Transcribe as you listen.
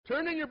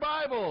Turn in your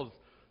Bibles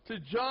to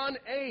John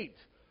 8.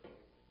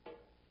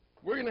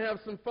 We're going to have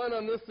some fun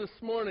on this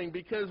morning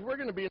because we're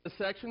going to be in a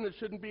section that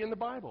shouldn't be in the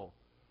Bible.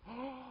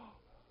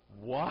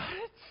 What?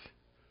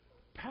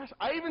 Pastor,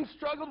 I even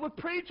struggled with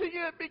preaching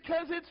it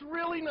because it's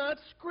really not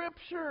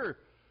Scripture.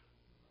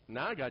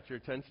 Now I got your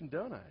attention,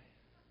 don't I?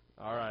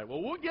 All right,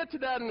 well, we'll get to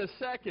that in a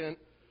second.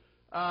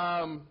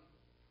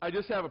 I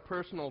just have a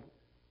personal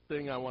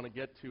thing I want to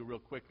get to real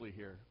quickly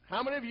here.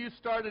 How many of you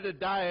started a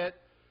diet?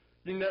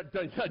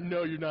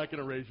 No, you're not going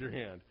to raise your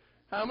hand.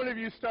 How many of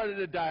you started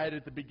a diet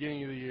at the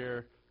beginning of the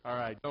year? All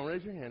right, don't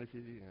raise your hand if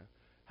you.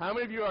 How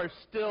many of you are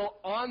still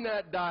on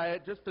that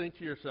diet? Just think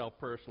to yourself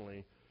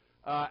personally.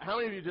 How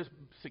many of you just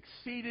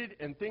succeeded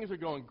and things are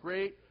going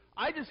great?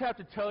 I just have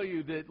to tell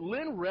you that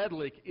Lynn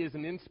Redlick is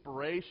an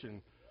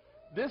inspiration.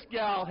 This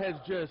gal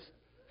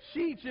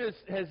she just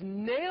has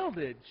nailed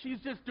it. She's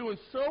just doing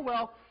so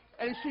well,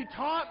 and she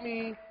taught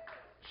me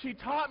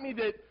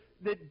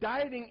that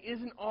dieting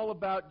isn't all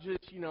about just,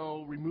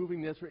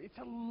 removing this. It's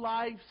a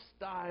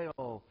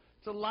lifestyle.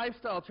 It's a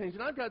lifestyle change,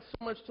 and I've got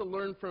so much to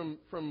learn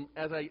from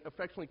as I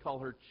affectionately call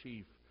her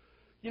Chief.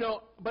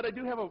 But I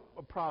do have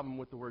a problem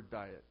with the word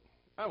diet.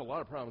 I have a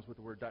lot of problems with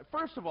the word diet.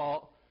 First of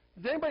all,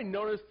 has anybody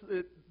noticed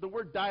that the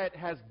word diet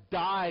has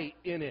die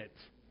in it?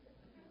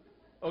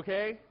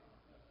 Okay?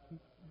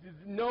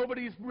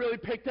 Nobody's really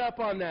picked up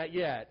on that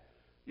yet.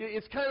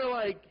 It's kind of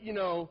like,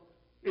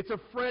 it's a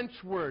French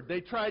word.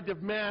 They tried to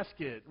mask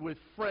it with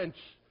French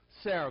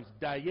sounds.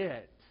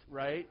 Diet,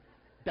 right?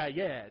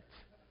 Diet.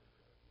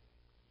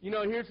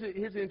 Here's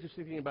the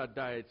interesting thing about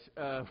diets.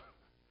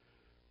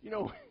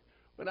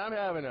 When I'm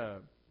having a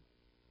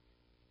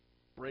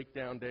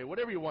breakdown day,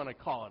 whatever you want to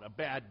call it, a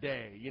bad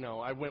day,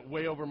 I went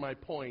way over my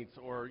points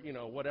or,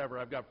 whatever.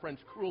 I've got French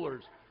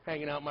crullers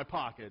hanging out in my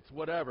pockets,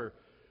 whatever.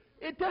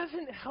 It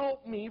doesn't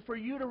help me for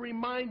you to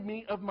remind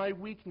me of my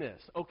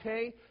weakness,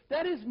 okay?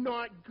 That is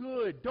not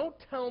good. Don't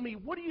tell me,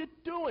 what are you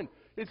doing?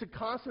 It's a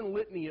constant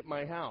litany at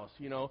my house,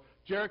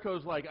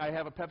 Jericho's like, I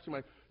have a Pepsi. I'm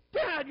like,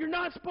 Dad, you're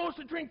not supposed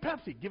to drink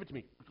Pepsi. Give it to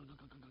me.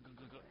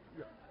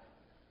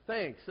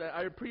 Thanks.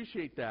 I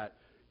appreciate that.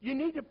 You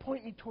need to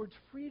point me towards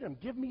freedom.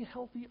 Give me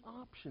healthy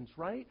options,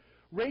 right?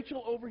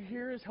 Rachel over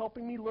here is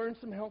helping me learn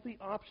some healthy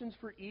options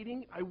for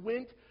eating. I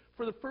went,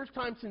 for the first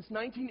time since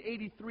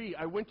 1983,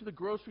 I went to the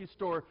grocery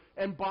store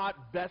and bought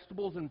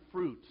vegetables and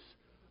fruits,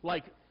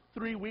 like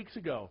 3 weeks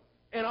ago.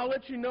 And I'll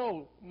let you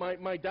know, my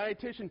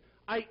dietitian,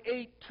 I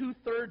ate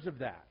 2/3 of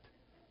that.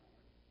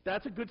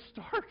 That's a good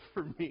start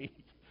for me.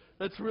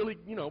 That's really,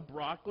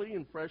 broccoli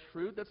and fresh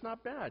fruit, that's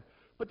not bad.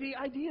 But the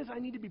idea is I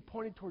need to be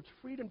pointed towards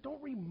freedom.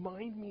 Don't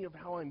remind me of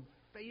how I'm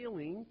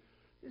failing.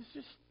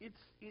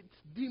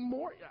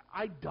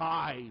 I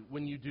die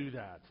when you do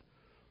that.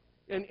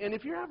 And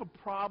if you have a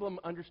problem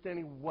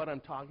understanding what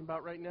I'm talking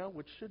about right now,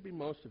 which should be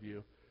most of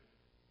you,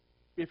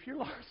 if you're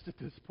lost at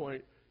this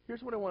point,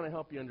 here's what I want to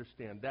help you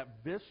understand.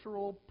 That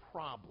visceral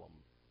problem,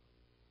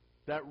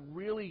 that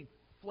really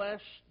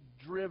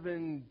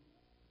flesh-driven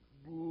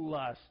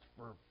lust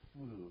for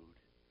food,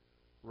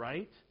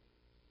 right?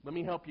 Let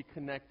me help you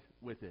connect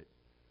with it.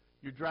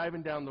 You're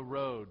driving down the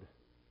road,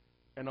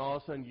 and all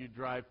of a sudden you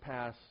drive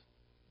past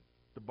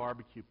the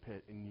barbecue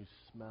pit, and you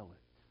smell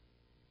it.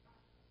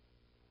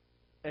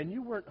 And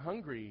you weren't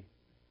hungry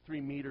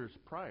 3 meters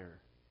prior.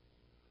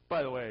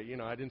 By the way,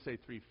 I didn't say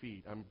 3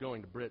 feet. I'm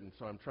going to Britain,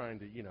 so I'm trying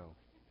to,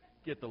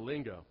 get the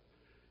lingo.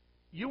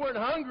 You weren't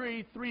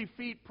hungry 3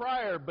 feet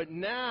prior, but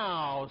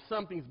now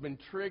something's been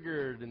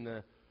triggered,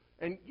 and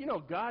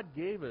God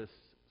gave us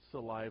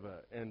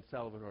saliva and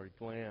salivary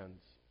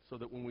glands so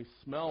that when we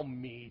smell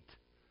meat,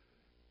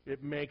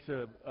 it makes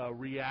a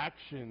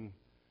reaction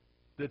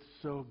that's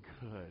so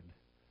good,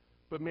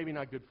 but maybe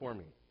not good for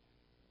me.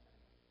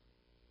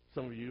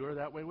 Some of you are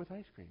that way with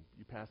ice cream.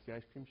 You pass the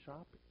ice cream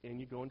shop,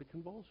 and you go into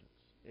convulsions,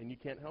 and you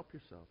can't help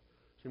yourself.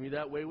 Some of you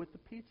that way with the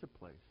pizza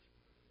place.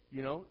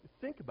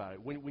 Think about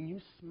it. When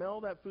you smell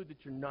that food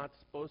that you're not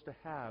supposed to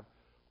have,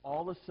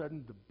 all of a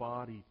sudden the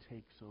body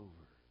takes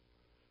over.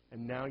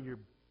 And now your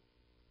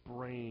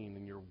brain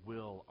and your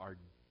will are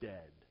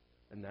dead.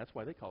 And that's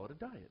why they call it a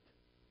diet.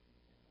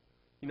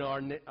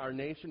 Our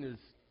nation is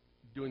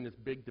doing this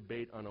big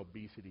debate on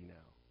obesity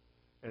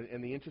now.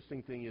 And the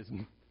interesting thing is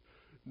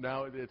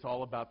now it's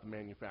all about the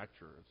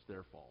manufacturer. It's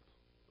their fault,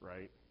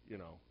 right?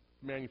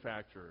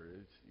 Manufacturer.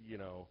 It's,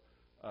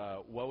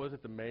 what was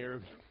it? The mayor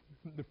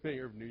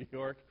of New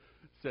York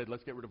said,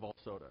 let's get rid of all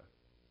soda.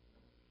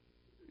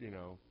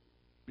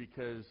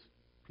 Because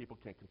people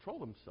can't control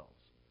themselves.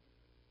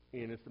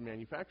 And it's the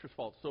manufacturer's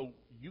fault. So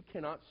you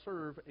cannot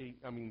serve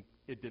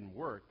it didn't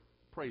work.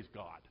 Praise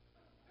God.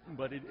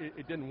 But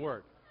it didn't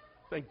work.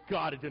 Thank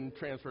God it didn't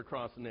transfer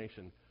across the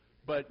nation.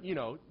 But,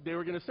 they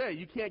were going to say,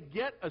 you can't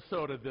get a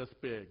soda this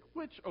big,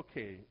 which,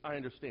 okay, I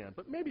understand.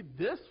 But maybe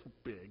this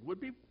big would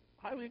be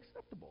highly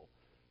acceptable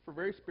for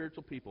very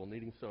spiritual people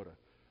needing soda.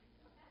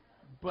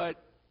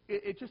 But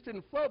it just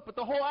didn't float. But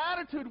the whole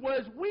attitude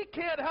was, we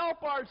can't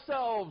help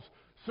ourselves,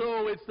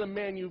 so it's the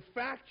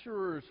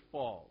manufacturer's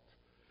fault.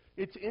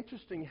 It's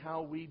interesting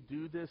how we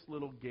do this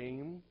little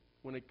game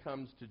when it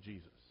comes to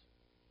Jesus.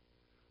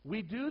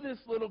 We do this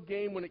little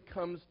game when it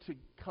comes to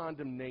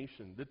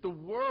condemnation, that the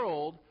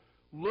world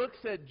looks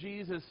at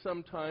Jesus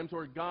sometimes,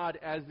 or God,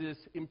 as this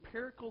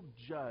empirical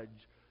judge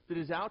that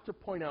is out to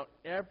point out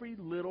every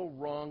little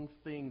wrong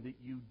thing that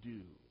you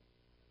do.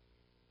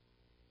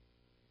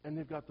 And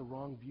they've got the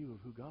wrong view of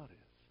who God is.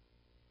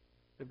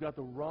 They've got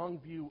the wrong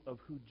view of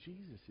who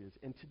Jesus is.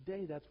 And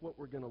today, that's what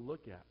we're going to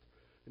look at.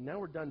 And now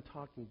we're done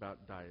talking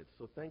about diets,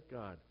 so thank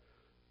God.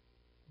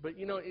 But,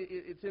 you know,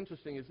 it's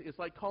interesting. It's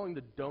like calling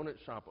the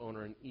donut shop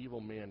owner an evil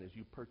man as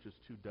you purchase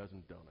 24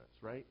 donuts,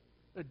 right?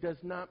 It does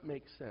not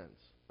make sense,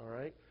 all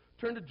right?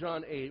 Turn to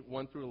John 8,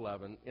 1 through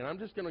 11, and I'm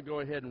just going to go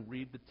ahead and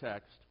read the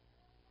text,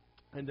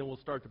 and then we'll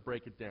start to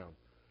break it down.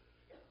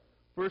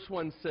 Verse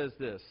 1 says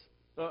this.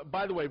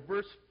 By the way,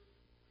 verse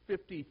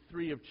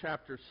 53 of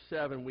chapter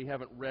 7 we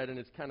haven't read, and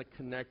it's kind of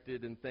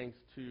connected, and thanks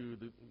to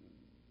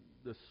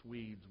the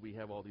Swedes, we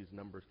have all these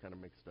numbers kind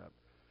of mixed up.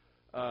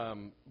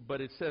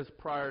 But it says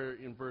prior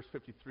in verse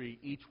 53,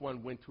 each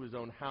one went to his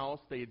own house.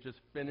 They had just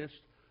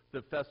finished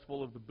the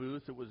festival of the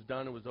booths. It was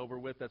done. It was over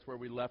with. That's where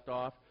we left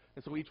off.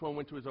 And so each one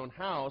went to his own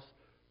house.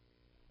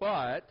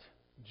 But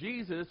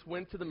Jesus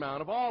went to the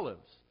Mount of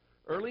Olives.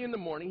 Early in the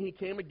morning, he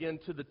came again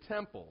to the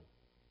temple.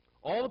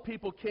 All the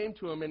people came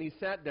to him, and he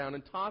sat down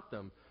and taught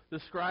them. The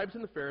scribes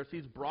and the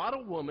Pharisees brought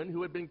a woman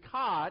who had been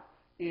caught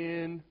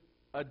in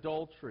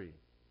adultery.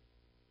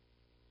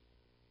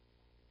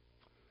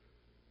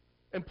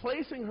 And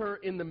placing her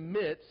in the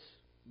midst,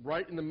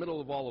 right in the middle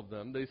of all of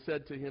them, they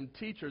said to him,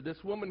 "Teacher,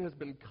 this woman has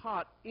been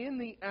caught in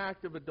the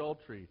act of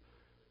adultery.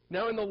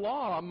 Now in the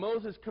law,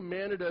 Moses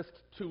commanded us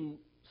to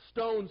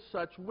stone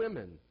such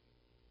women.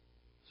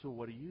 So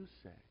what do you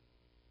say?"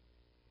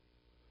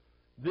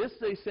 This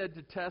they said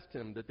to test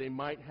him, that they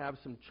might have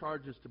some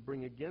charges to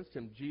bring against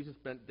him. Jesus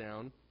bent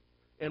down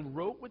and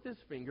wrote with his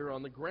finger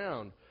on the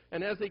ground.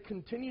 And as they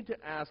continued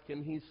to ask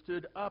him, he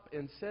stood up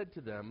and said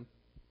to them,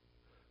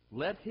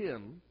 "Let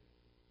him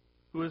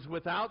who is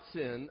without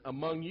sin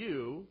among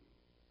you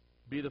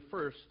be the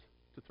first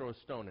to throw a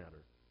stone at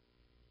her."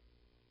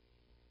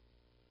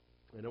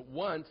 And at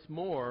once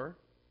more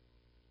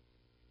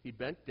he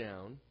bent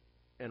down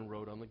and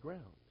wrote on the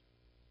ground.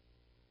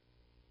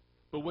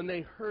 But when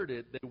they heard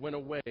it, they went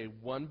away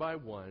one by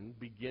one,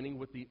 beginning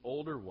with the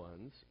older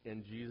ones,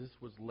 and Jesus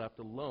was left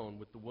alone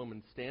with the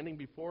woman standing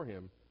before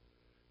him.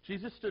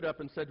 Jesus stood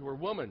up and said to her,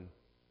 "Woman,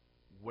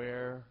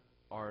 where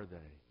are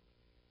they?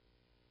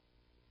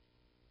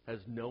 Has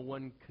no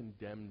one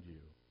condemned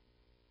you?"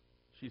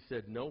 She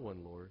said, "No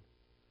one, Lord."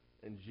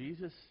 And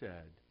Jesus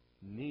said,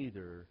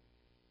 "Neither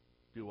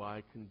do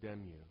I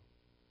condemn you.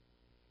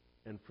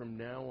 And from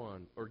now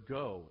on, or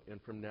go,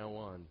 and from now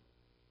on,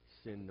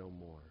 sin no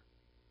more."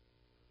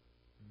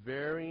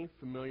 Very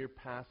familiar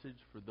passage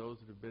for those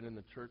that have been in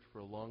the church for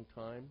a long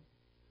time.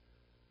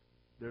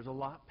 There's a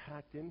lot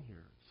packed in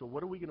here. So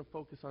what are we going to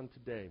focus on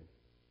today?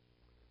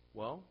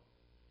 Well,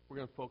 we're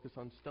going to focus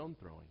on stone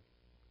throwing.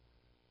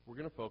 We're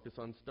going to focus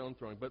on stone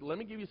throwing. But let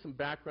me give you some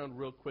background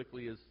real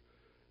quickly. Is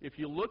if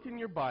you look in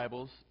your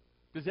Bibles,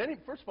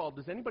 first of all,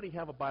 does anybody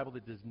have a Bible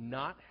that does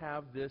not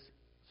have this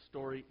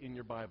story in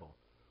your Bible?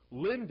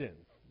 Lyndon,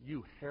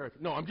 you heretic.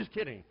 No, I'm just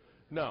kidding.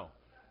 No.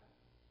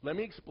 Let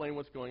me explain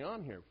what's going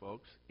on here,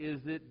 folks.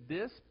 Is that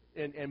this,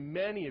 and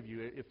many of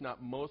you, if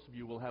not most of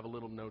you, will have a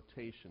little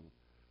notation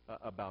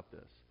about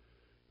this.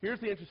 Here's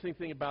the interesting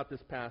thing about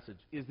this passage,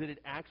 is that it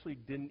actually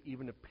didn't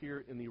even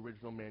appear in the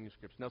original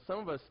manuscripts. Now, some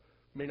of us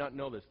may not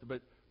know this,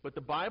 but the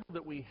Bible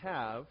that we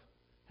have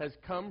has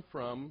come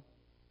from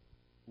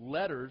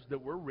letters that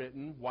were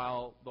written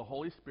while the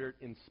Holy Spirit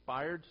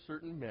inspired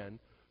certain men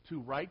to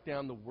write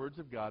down the words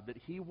of God that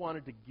he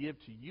wanted to give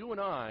to you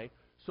and I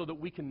so that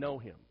we can know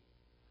him.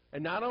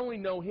 And not only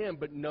know him,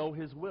 but know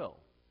his will.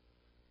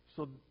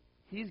 So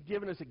he's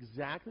given us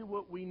exactly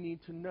what we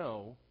need to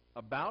know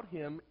about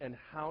him and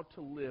how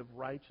to live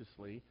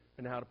righteously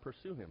and how to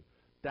pursue him.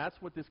 That's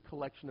what this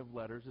collection of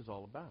letters is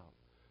all about.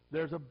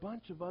 There's a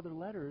bunch of other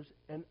letters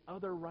and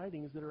other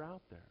writings that are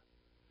out there.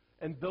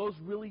 And those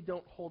really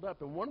don't hold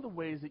up. And one of the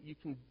ways that you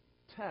can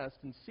test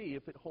and see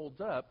if it holds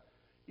up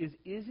is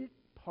it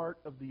part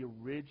of the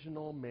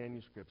original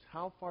manuscripts?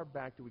 How far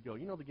back do we go?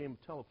 You know the game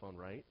of telephone,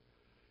 right?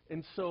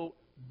 And so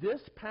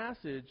this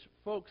passage,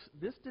 folks,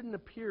 this didn't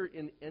appear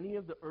in any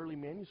of the early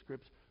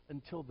manuscripts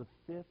until the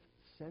 5th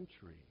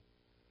century.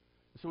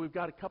 So we've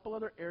got a couple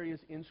other areas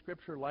in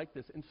Scripture like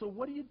this. And so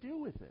what do you do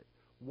with it?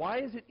 Why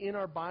is it in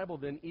our Bible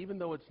then, even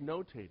though it's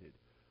notated?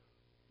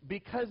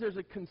 Because there's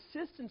a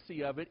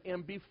consistency of it,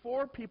 and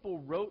before people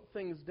wrote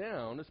things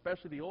down,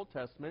 especially the Old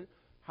Testament,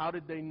 how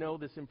did they know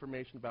this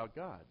information about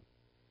God?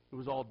 It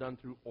was all done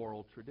through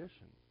oral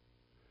tradition.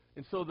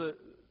 And so the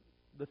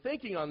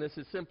thinking on this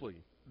is simply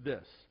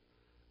this,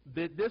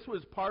 that this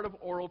was part of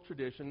oral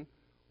tradition.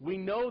 We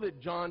know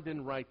that John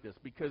didn't write this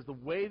because the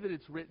way that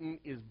it's written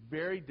is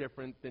very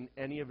different than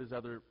any of his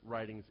other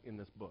writings in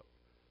this book.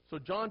 So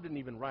John didn't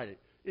even write it.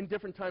 In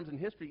different times in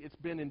history, it's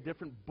been in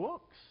different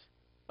books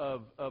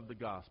of the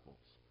Gospels.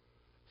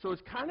 So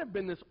it's kind of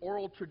been this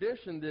oral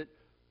tradition that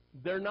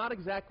they're not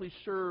exactly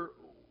sure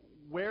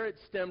where it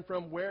stemmed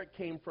from, where it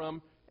came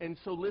from, And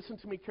so listen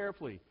to me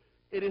carefully.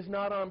 It is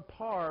not on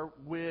par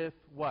with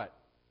what?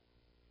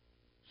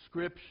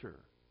 Scripture.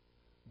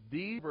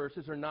 These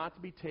verses are not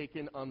to be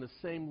taken on the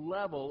same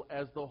level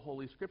as the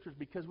Holy Scriptures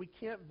because we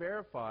can't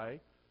verify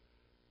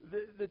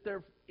that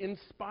they're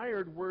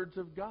inspired words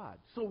of God.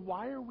 So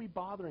why are we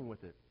bothering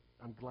with it?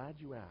 I'm glad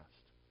you asked.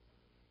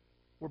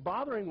 We're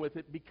bothering with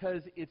it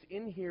because it's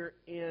in here,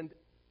 and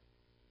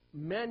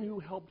men who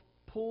helped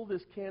pull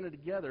this canon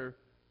together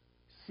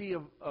see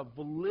a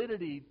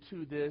validity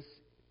to this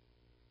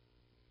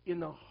in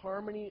the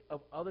harmony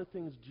of other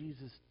things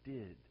Jesus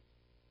did.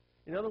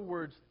 In other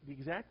words, the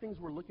exact things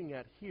we're looking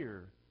at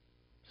here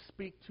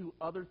speak to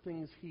other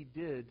things he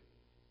did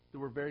that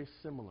were very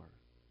similar.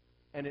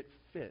 And it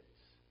fits.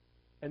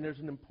 And there's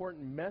an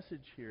important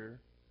message here,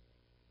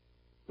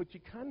 but you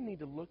kind of need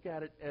to look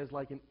at it as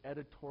like an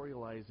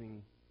editorializing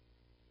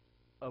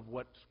of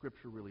what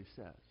Scripture really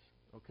says.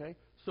 Okay?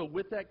 So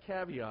with that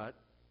caveat,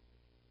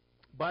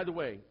 by the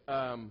way,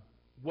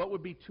 what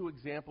would be two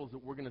examples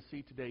that we're going to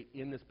see today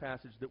in this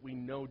passage that we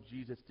know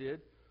Jesus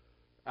did?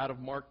 Out of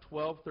Mark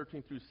 12,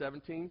 13 through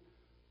 17,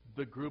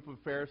 the group of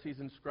Pharisees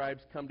and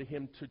scribes come to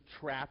him to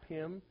trap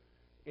him.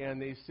 And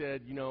they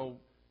said,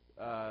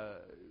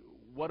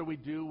 what do we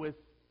do with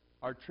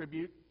our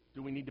tribute?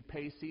 Do we need to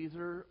pay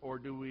Caesar or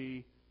do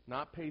we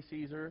not pay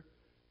Caesar?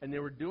 And they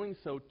were doing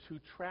so to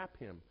trap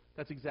him.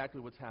 That's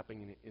exactly what's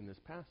happening in this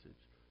passage.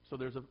 So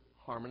there's a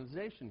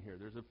harmonization here.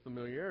 There's a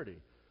familiarity.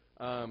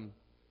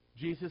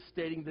 Jesus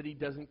stating that he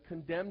doesn't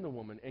condemn the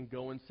woman and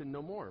go and sin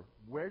no more.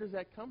 Where does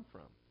that come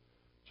from?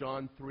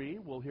 John 3,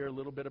 we'll hear a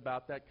little bit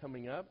about that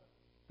coming up,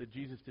 that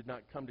Jesus did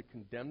not come to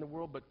condemn the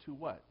world, but to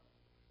what?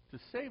 To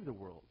save the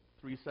world.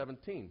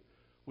 3:17.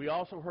 We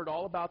also heard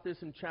all about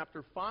this in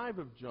chapter 5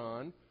 of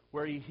John,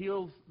 where he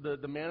heals the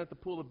man at the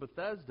pool of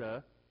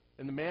Bethesda,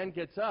 and the man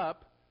gets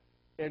up,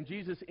 and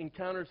Jesus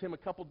encounters him a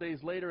couple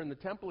days later in the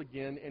temple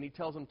again, and he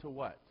tells him to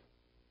what?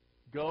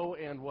 Go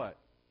and what?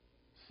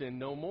 Sin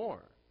no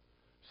more.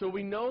 So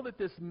we know that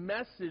this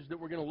message that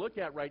we're going to look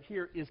at right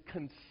here is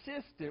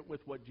consistent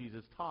with what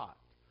Jesus taught.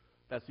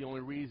 That's the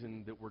only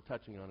reason that we're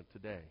touching on it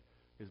today,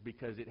 is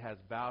because it has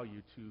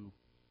value to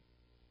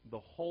the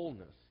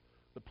wholeness,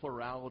 the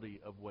plurality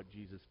of what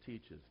Jesus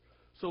teaches.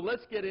 So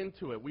let's get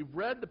into it. We've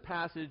read the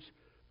passage.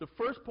 The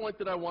first point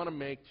that I want to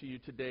make to you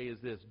today is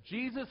this.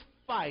 Jesus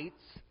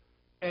fights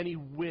and he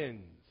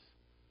wins.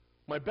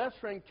 My best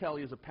friend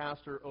Kelly is a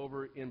pastor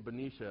over in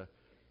Benicia.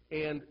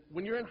 And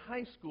when you're in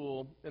high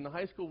school, in the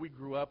high school we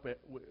grew up at,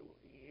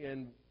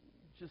 and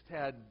just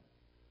had,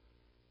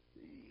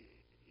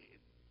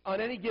 on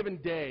any given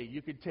day,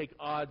 you could take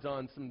odds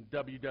on some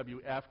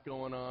WWF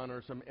going on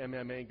or some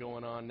MMA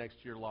going on next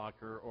to your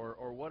locker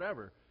or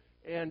whatever.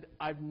 And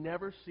I've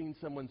never seen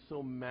someone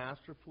so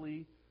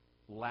masterfully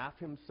laugh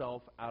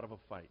himself out of a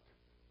fight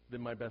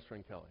than my best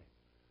friend Kelly.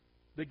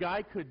 The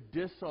guy could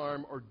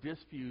disarm or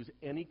diffuse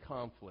any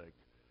conflict,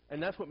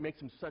 and that's what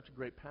makes him such a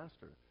great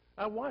pastor.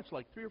 I watched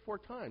like 3 or 4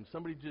 times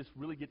somebody just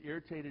really get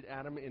irritated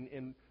at him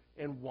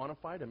and want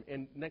to fight him.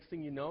 And next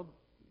thing you know,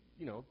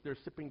 they're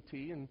sipping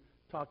tea and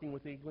talking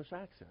with English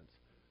accents.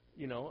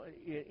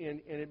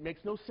 And it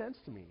makes no sense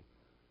to me.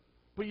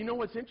 But you know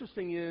what's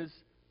interesting is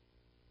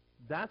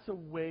that's a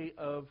way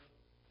of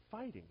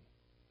fighting.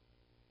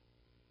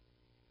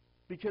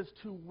 Because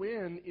to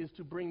win is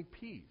to bring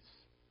peace.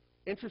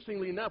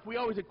 Interestingly enough, we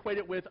always equate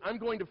it with, I'm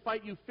going to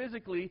fight you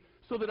physically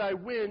so that I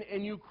win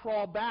and you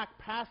crawl back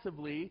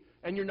passively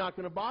and you're not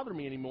going to bother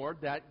me anymore.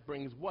 That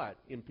brings what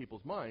in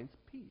people's minds?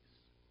 Peace.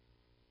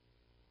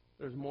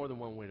 There's more than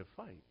one way to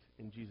fight,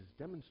 and Jesus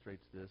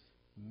demonstrates this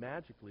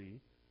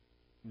magically,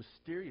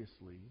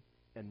 mysteriously,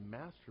 and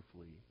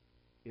masterfully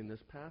in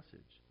this passage.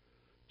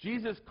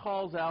 Jesus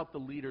calls out the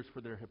leaders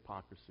for their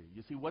hypocrisy.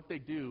 You see, what they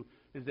do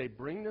is they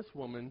bring this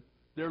woman,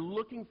 they're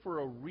looking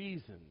for a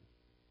reason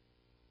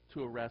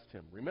to arrest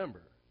him.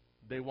 Remember,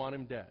 they want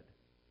him dead.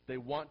 They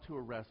want to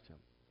arrest him.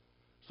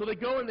 So they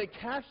go and they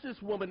catch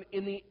this woman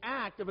in the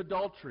act of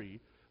adultery.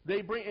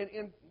 They bring,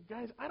 and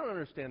guys, I don't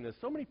understand this.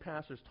 So many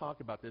pastors talk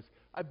about this.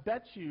 I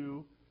bet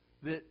you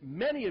that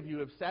many of you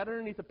have sat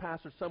underneath a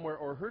pastor somewhere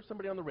or heard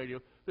somebody on the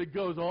radio that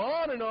goes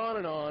on and on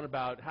and on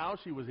about how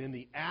she was in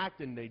the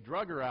act and they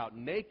drug her out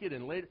naked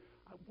and later.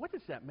 What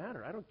does that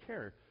matter? I don't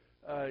care.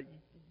 You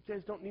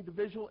guys don't need the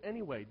visual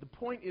anyway. The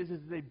point is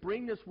they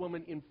bring this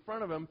woman in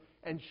front of him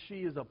and she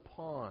is a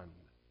pawn.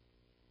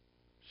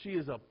 She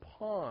is a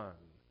pawn.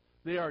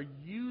 They are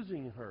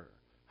using her.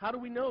 How do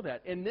we know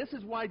that? And this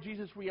is why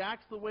Jesus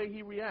reacts the way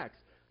he reacts.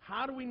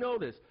 How do we know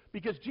this?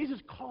 Because Jesus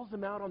calls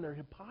them out on their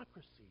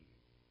hypocrisy.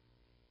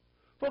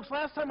 Folks,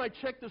 last time I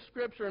checked the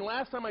Scripture, and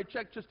last time I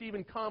checked just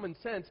even common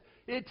sense,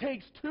 it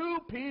takes 2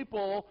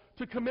 people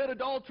to commit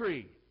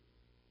adultery.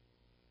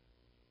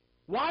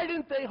 Why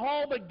didn't they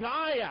haul the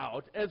guy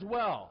out as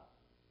well?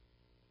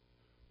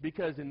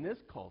 Because in this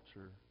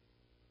culture,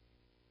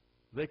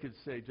 they could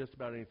say just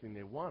about anything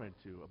they wanted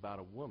to about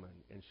a woman,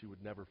 and she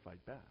would never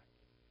fight back.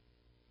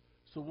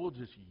 So we'll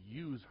just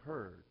use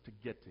her to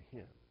get to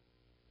him.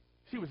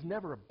 See, it was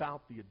never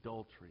about the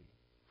adultery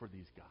for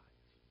these guys.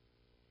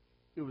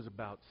 It was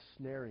about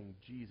snaring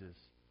Jesus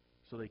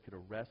so they could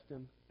arrest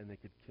him and they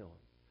could kill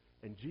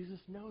him. And Jesus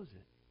knows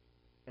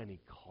it, and he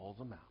calls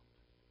them out.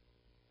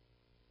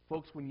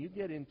 Folks, when you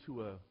get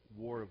into a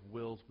war of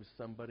wills with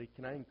somebody,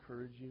 can I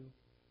encourage you?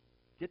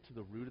 Get to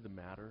the root of the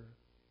matter.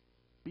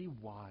 Be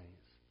wise.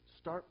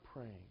 Start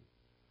praying.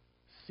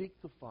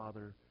 Seek the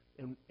Father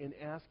and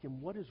ask him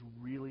what is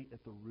really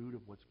at the root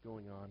of what's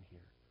going on here.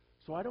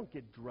 So I don't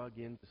get drug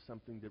into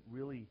something that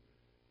really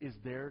is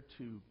there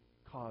to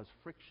cause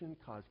friction,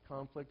 cause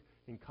conflict,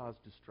 and cause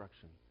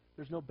destruction.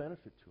 There's no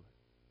benefit to it.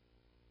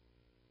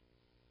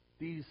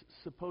 These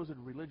supposed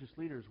religious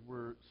leaders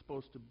were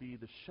supposed to be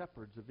the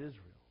shepherds of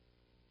Israel.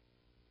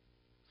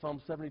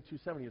 Psalm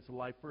 72:70, it's a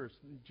life verse.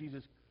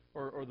 Jesus,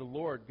 or the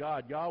Lord,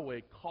 God,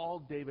 Yahweh,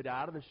 called David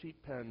out of the sheep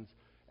pens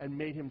and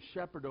made him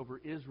shepherd over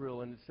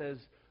Israel. And it says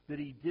that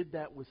he did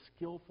that with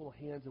skillful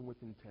hands and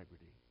with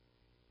integrity.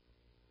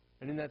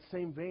 And in that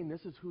same vein,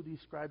 this is who these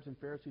scribes and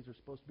Pharisees are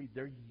supposed to be.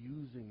 They're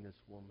using this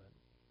woman.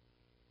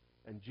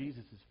 And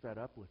Jesus is fed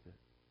up with it.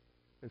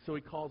 And so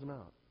he calls them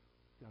out.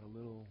 Got a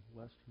little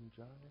Western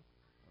jive.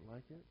 I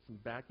like it. Some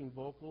backing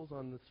vocals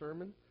on the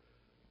sermon.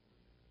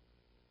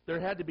 There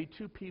had to be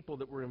two people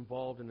that were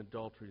involved in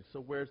adultery. So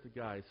where's the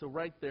guy? So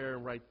right there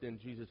and right then,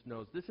 Jesus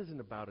knows this isn't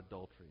about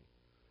adultery.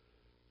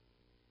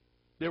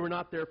 They were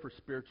not there for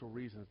spiritual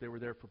reasons. They were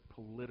there for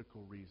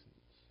political reasons.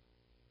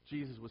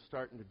 Jesus was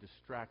starting to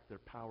distract their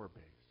power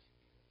base,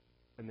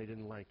 and they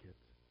didn't like it.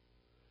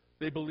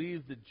 They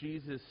believed that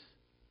Jesus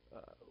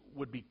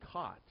would be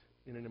caught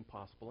in an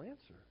impossible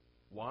answer.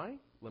 Why?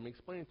 Let me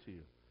explain it to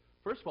you.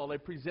 First of all, they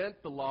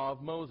present the law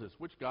of Moses,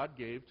 which God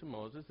gave to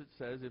Moses. It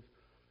says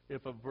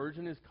if a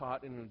virgin is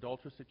caught in an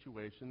adulterous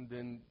situation,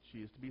 then she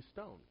is to be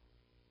stoned.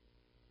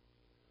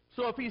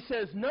 So if he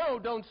says, no,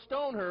 don't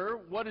stone her,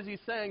 what is he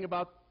saying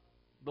about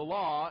the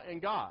law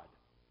and God?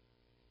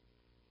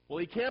 Well,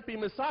 he can't be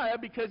Messiah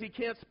because he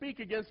can't speak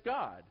against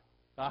God.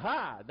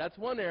 Aha, that's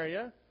one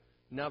area.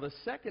 Now the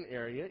second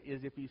area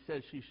is if he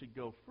says she should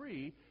go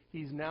free,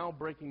 he's now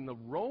breaking the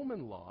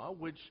Roman law,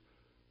 which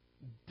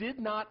did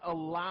not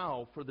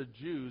allow for the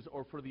Jews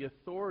or for the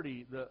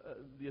authority, the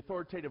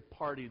authoritative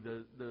party,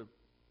 the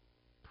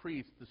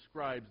priests, the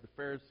scribes, the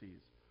Pharisees,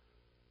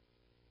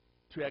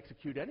 to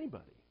execute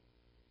anybody.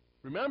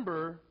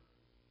 Remember,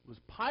 it was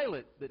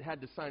Pilate that had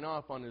to sign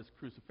off on his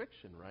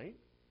crucifixion, right?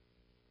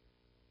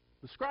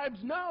 The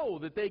scribes know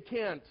that they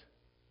can't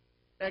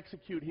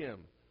execute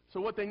him.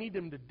 So what they need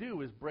him to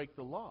do is break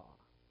the law.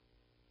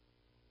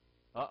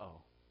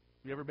 Uh-oh.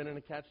 You ever been in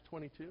a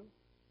catch-22?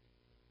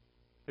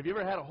 Have you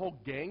ever had a whole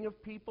gang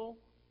of people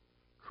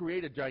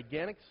create a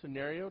gigantic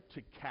scenario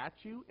to catch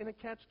you in a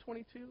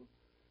catch-22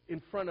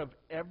 in front of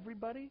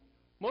everybody?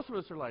 Most of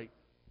us are like,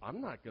 I'm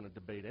not going to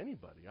debate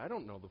anybody. I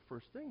don't know the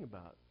first thing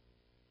about it.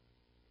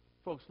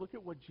 Folks, look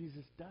at what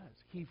Jesus does.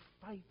 He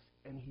fights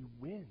and he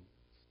wins.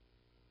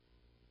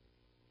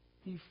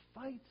 He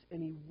fights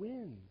and he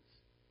wins.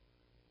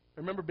 I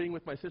remember being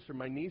with my sister.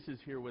 My niece is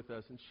here with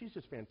us, and she's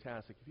just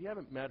fantastic. If you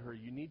haven't met her,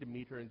 you need to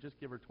meet her and just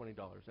give her $20.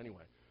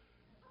 Anyway.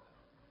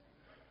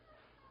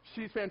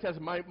 She's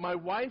fantastic. My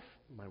wife,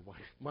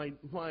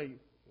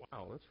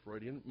 wow, that's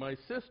Freudian. My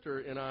sister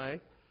and I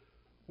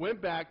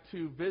went back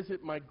to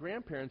visit my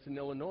grandparents in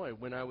Illinois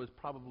when I was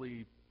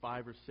probably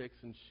 5 or 6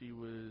 and she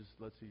was,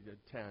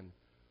 10.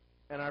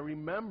 And I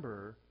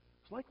remember,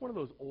 it's like one of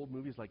those old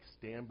movies like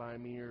Stand By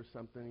Me or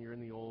something. You're in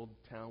the old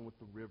town with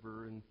the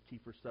river and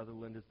Kiefer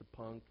Sutherland is the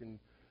punk and,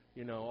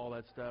 all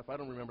that stuff. I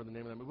don't remember the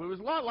name of that movie, but it was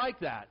a lot like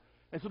that.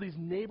 And so these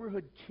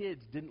neighborhood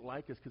kids didn't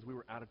like us because we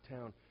were out of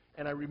town.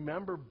 And I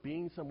remember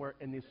being somewhere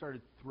and they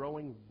started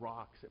throwing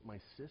rocks at my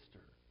sister.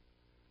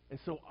 And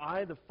so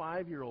I, the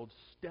 5-year-old,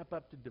 step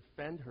up to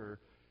defend her,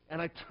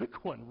 and I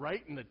took one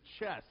right in the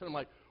chest. And I'm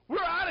like,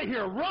 we're out of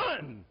here,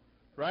 run!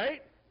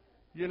 Right?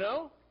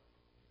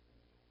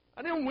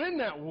 I didn't win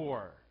that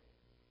war.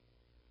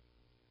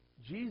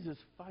 Jesus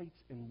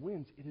fights and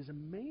wins. It is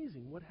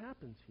amazing what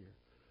happens here.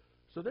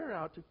 So they're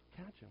out to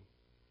catch him.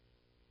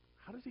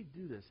 How does he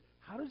do this?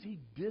 How does he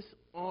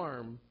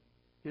disarm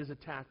his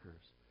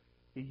attackers?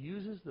 He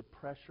uses the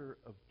pressure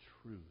of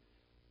truth.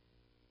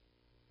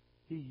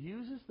 He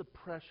uses the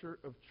pressure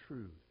of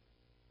truth.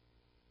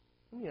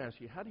 Let me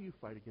ask you, how do you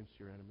fight against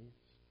your enemies?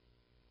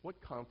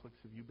 What conflicts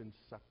have you been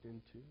sucked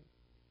into?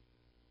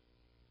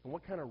 And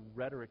what kind of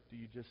rhetoric do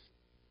you just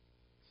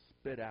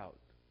spit out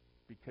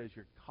because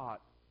you're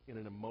caught in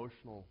an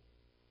emotional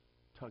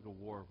tug of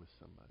war with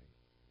somebody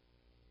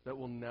that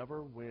will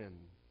never win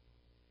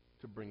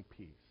to bring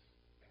peace?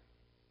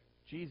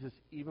 Jesus,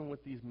 even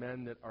with these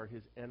men that are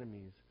his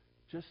enemies,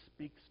 just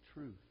speaks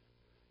truth.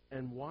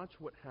 And watch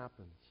what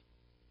happens.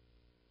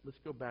 Let's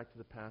go back to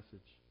the passage.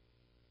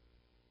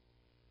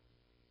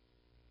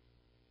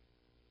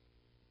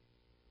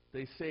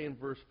 They say in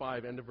verse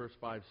 5, end of verse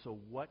 5, so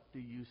what do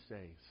you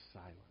say?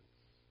 Silence.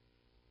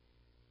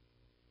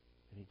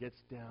 And he gets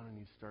down and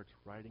he starts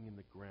writing in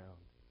the ground.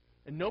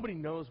 And nobody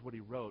knows what he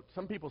wrote.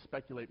 Some people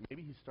speculate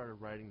maybe he started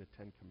writing the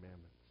Ten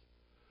Commandments.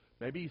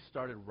 Maybe he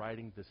started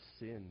writing the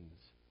sins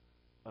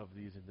of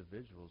these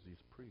individuals,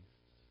 these priests.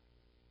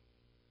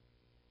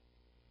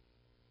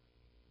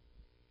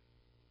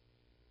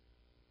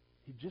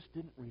 he just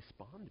didn't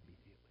respond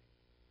immediately.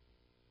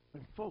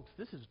 And folks,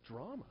 this is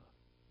drama.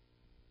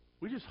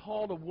 We just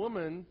hauled a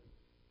woman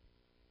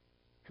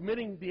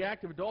committing the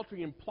act of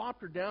adultery and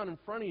plopped her down in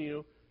front of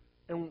you,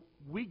 and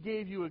we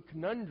gave you a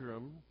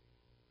conundrum.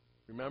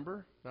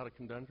 Remember? Not a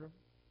conundrum.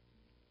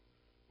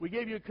 We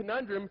gave you a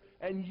conundrum,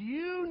 and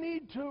you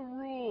need to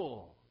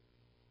rule.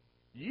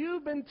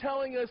 You've been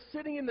telling us,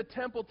 sitting in the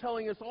temple,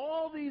 telling us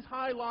all these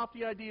high,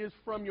 lofty ideas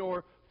from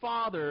your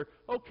father.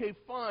 Okay,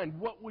 fine.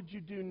 What would you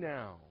do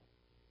now?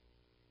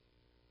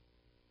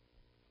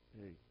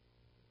 Hey,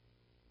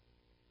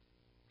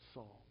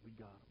 Saul, we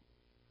got him.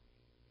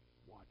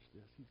 Watch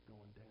this. He's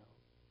going down.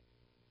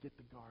 Get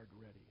the guard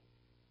ready.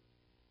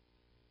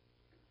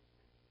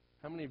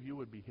 How many of you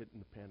would be hitting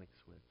the panic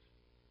switch?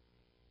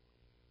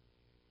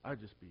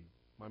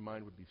 My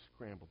mind would be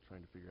scrambled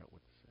trying to figure out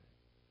what to say.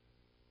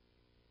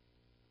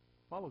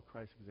 Follow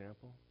Christ's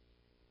example.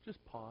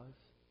 Just pause.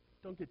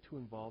 Don't get too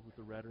involved with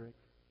the rhetoric.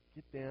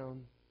 Get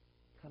down,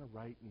 kind of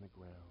right in the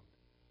ground,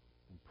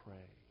 and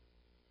pray,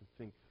 and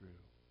think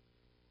through.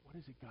 What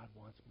is it God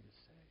wants me to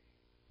say?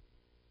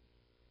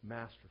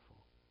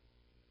 Masterful.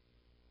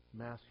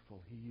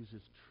 Masterful. He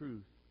uses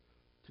truth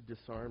to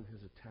disarm his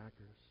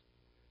attackers.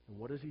 And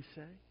what does he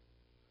say?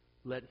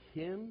 Let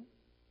him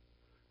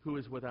who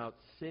is without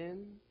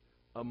sin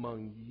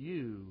among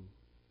you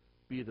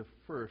be the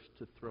first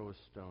to throw a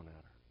stone at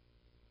her.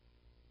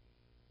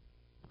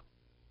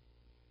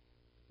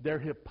 Their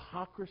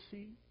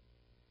hypocrisy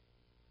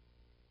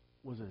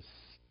was a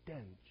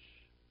stench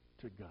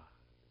to God.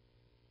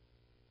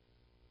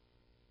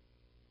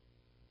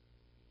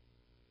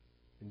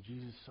 And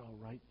Jesus saw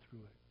right through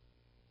it.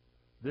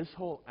 This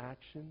whole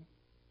action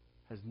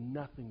has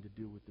nothing to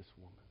do with this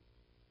woman.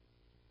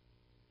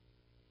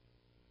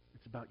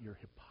 It's about your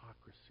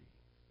hypocrisy,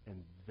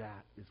 and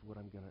that is what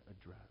I'm going to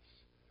address.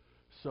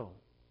 So,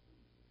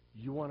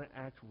 you want to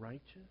act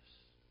righteous?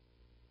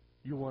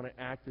 You want to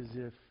act as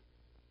if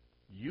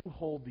you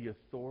hold the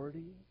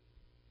authority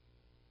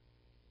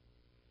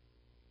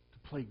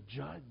to play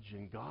judge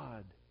and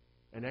God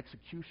and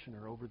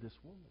executioner over this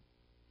woman?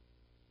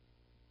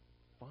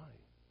 Fine.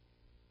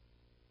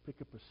 Pick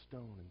up a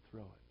stone and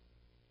throw it.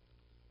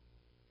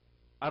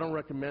 I don't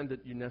recommend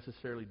that you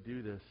necessarily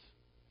do this.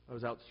 I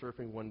was out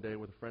surfing one day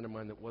with a friend of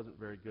mine that wasn't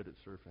very good at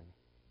surfing.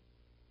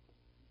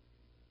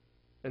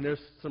 And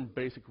there's some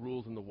basic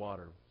rules in the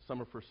water.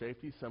 Some are for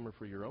safety, some are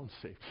for your own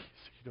safety,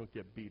 so you don't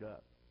get beat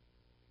up.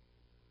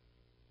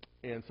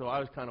 And so I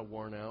was kind of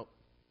worn out.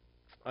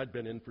 I'd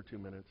been in for 2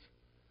 minutes.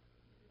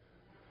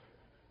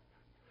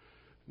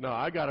 No,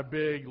 I got a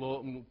big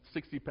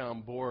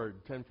 60-pound board,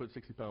 10-foot,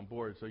 60-pound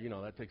board, so,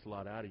 that takes a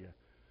lot out of you.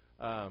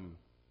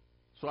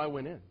 So I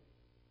went in.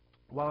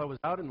 While I was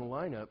out in the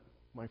lineup,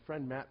 my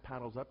friend Matt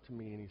paddles up to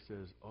me and he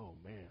says, "Oh,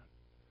 man,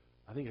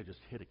 I think I just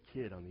hit a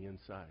kid on the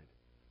inside."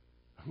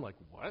 I'm like,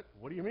 "What?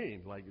 What do you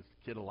mean? Like, is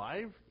the kid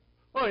alive?"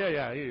 "Oh,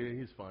 yeah,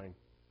 he's fine."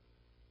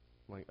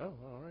 I'm like, "Oh,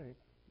 all right,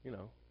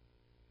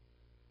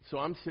 So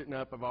I'm sitting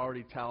up, I've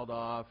already toweled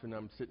off, and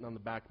I'm sitting on the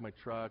back of my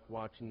truck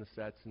watching the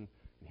sets, and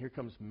here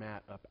comes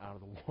Matt up out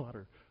of the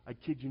water. I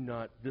kid you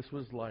not, this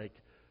was like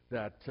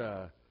that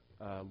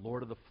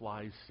Lord of the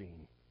Flies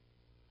scene.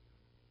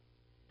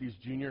 These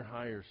junior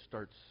hires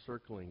start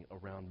circling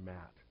around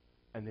Matt,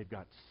 and they've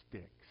got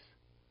sticks.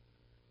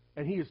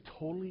 And he is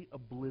totally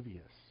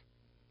oblivious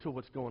to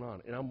what's going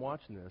on. And I'm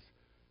watching this,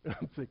 and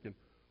I'm thinking,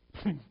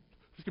 this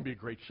is going to be a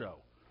great show.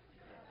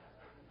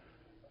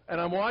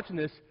 And I'm watching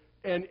this,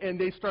 and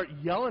they start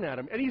yelling at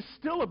him, and he's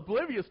still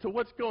oblivious to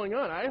what's going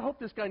on. I hope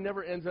this guy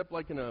never ends up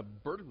like in a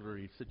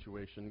burglary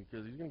situation,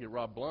 because he's going to get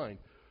robbed blind.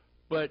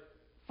 But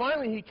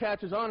finally he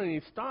catches on, and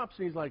he stops,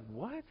 and he's like,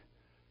 "What?"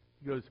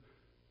 He goes,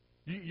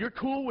 "You're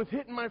cool with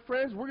hitting my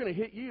friends? We're going to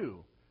hit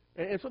you."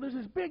 And so there's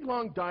this big,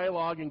 long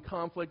dialogue and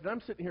conflict, and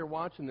I'm sitting here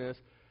watching this,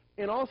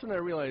 and all of a sudden I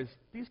realize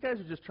these guys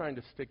are just trying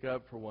to stick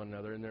up for one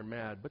another, and they're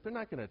mad, but they're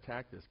not going to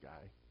attack this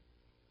guy.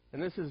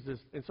 And this is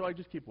just, and so I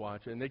just keep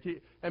watching.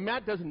 And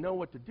Matt doesn't know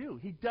what to do.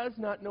 He does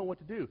not know what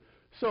to do.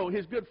 So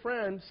his good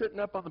friend sitting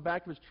up on the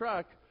back of his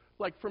truck,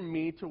 like from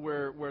me to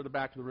where the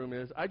back of the room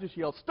is, I just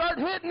yell, "Start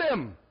hitting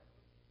him!"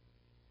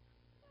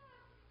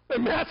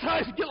 And Matt's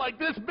eyes get like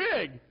this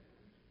big.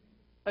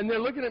 And they're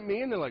looking at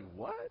me, and they're like,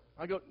 "What?"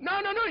 I go,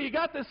 No, you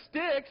got the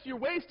sticks. You're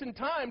wasting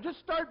time. Just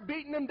start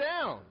beating them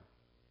down."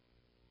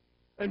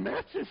 And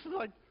Matt's just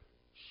like,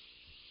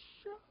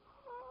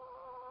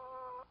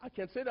 I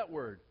can't say that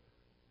word.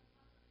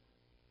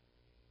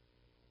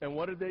 And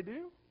what did they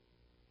do?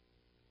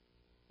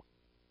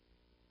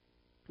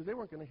 Because they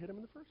weren't going to hit him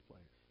in the first place.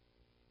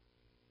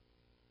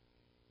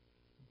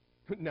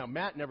 Now,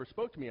 Matt never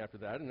spoke to me after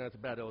that, and that's a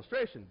bad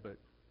illustration, but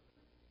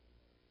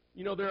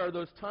there are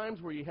those times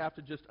where you have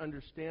to just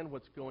understand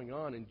what's going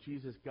on, and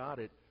Jesus got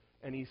it,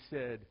 and he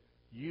said,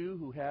 "You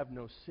who have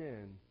no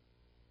sin,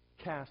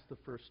 cast the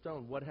first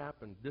stone." What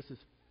happened? This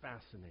is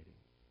fascinating.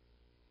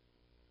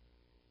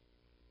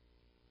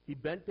 He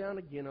bent down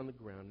again on the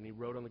ground, and he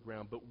wrote on the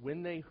ground, but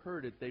when they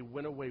heard it, they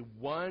went away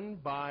one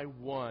by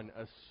one,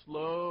 a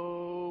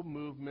slow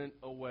movement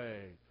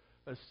away.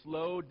 a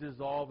slow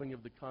dissolving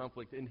of the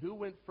conflict. And who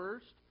went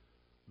first?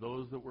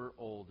 Those that were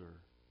older.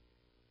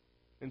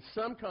 And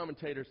some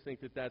commentators think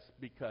that that's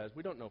because,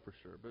 we don't know for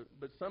sure,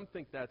 but some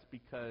think that's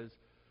because,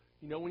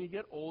 when you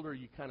get older,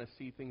 you kind of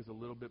see things a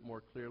little bit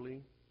more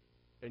clearly,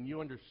 and you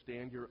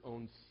understand your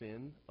own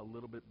sin a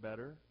little bit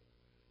better,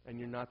 and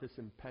you're not this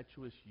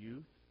impetuous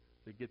youth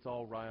that gets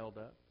all riled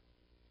up.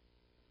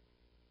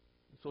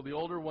 So the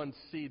older ones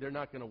see they're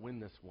not going to win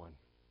this one,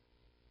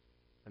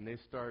 and they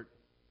start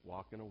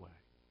walking away.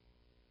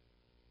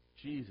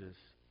 Jesus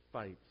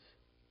fights,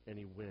 and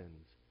he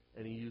wins,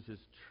 and he uses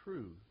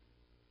truth,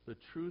 the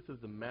truth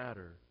of the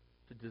matter,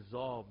 to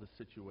dissolve the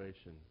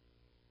situation.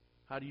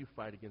 How do you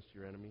fight against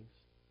your enemies?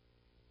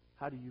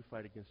 How do you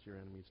fight against your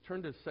enemies?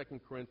 Turn to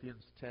 2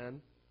 Corinthians 10.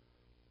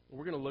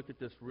 We're going to look at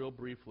this real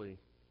briefly.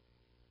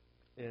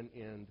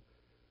 And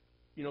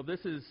this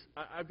is,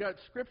 I've got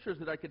scriptures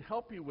that I could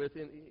help you with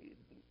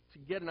to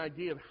get an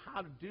idea of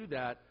how to do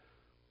that.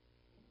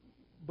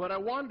 But I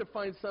wanted to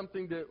find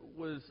something that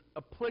was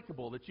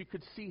applicable, that you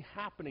could see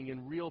happening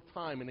in real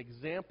time, an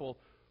example,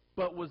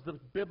 but was the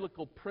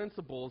biblical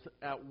principles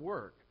at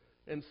work.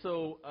 And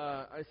so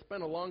I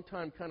spent a long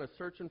time kind of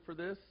searching for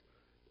this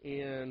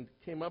and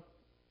came up,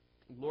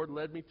 the Lord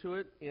led me to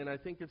it, and I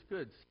think it's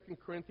good. 2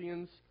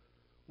 Corinthians,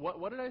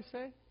 what did I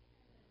say?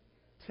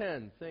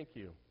 10, thank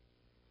you.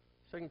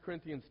 2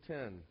 Corinthians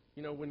 10.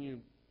 When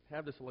you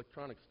have this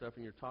electronic stuff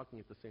and you're talking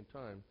at the same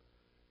time,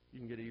 you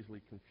can get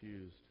easily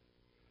confused.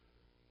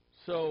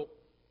 So,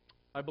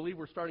 I believe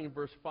we're starting in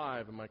verse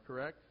 5, am I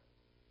correct?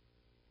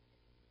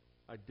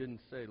 I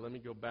didn't say. Let me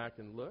go back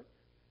and look.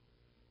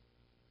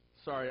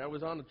 Sorry, I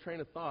was on a train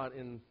of thought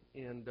and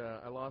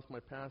I lost my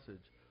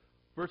passage.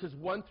 Verses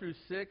 1 through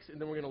 6, and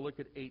then we're going to look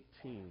at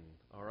 18.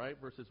 All right?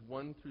 Verses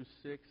 1 through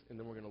 6, and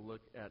then we're going to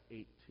look at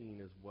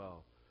 18 as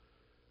well.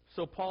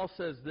 So Paul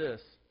says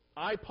this,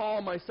 I,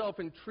 Paul, myself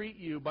entreat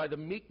you by the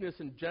meekness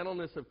and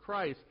gentleness of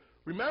Christ.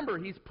 Remember,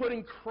 he's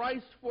putting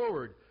Christ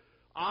forward.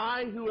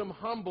 I, who am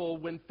humble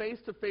when face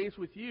to face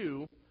with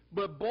you,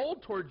 but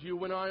bold towards you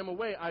when I am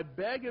away, I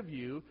beg of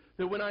you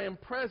that when I am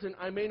present,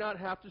 I may not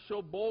have to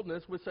show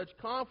boldness with such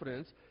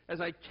confidence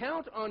as I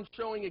count on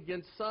showing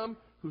against some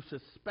who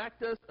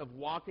suspect us of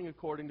walking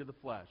according to the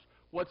flesh.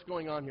 What's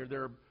going on here?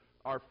 There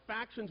are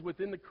factions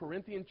within the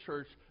Corinthian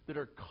church that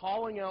are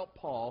calling out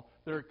Paul,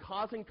 that are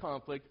causing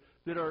conflict,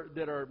 that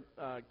are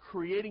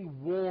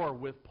creating war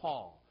with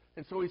Paul.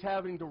 And so he's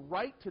having to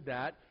write to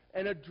that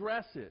and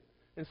address it.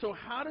 And so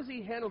how does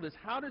he handle this?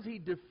 How does he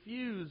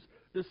diffuse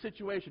the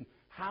situation?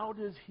 How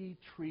does he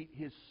treat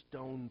his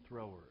stone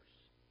throwers?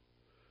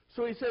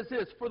 So he says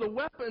this, for the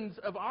weapons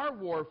of our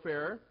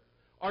warfare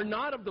are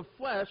not of the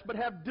flesh, but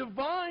have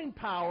divine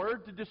power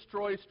to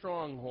destroy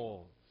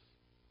strongholds.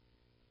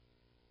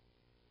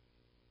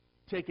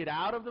 Take it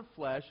out of the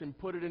flesh and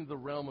put it into the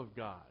realm of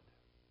God.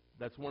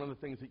 That's one of the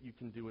things that you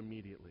can do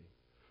immediately.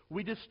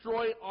 We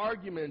destroy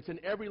arguments and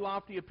every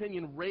lofty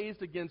opinion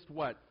raised against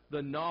what?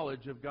 The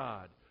knowledge of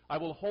God. I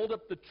will hold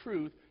up the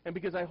truth, and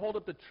because I hold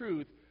up the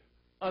truth,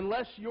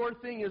 unless your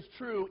thing is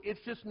true,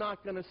 it's just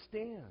not going to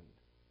stand.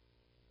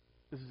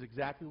 This is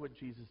exactly what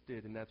Jesus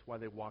did, and that's why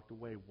they walked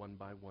away one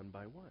by one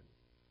by one.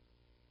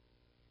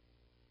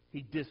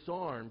 He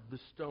disarmed the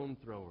stone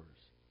throwers.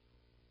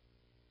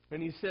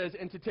 And he says,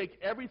 and to take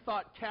every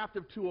thought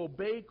captive to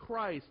obey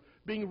Christ,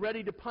 being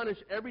ready to punish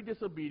every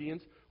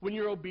disobedience when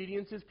your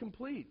obedience is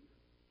complete.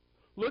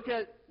 Look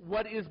at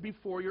what is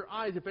before your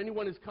eyes. If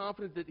anyone is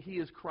confident that he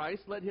is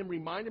Christ, let him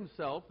remind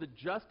himself that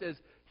just as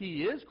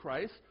he is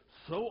Christ,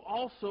 so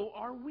also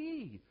are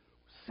we.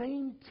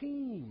 Same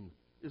team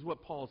is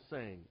what Paul's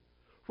saying.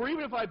 For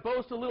even if I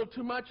boast a little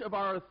too much of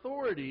our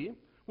authority,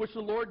 which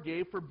the Lord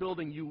gave for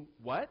building you,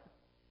 what?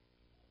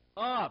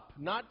 Up,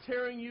 not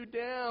tearing you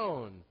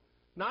down.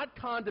 Not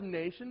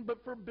condemnation,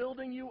 but for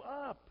building you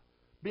up.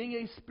 Being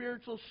a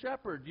spiritual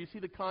shepherd. Do you see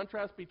the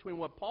contrast between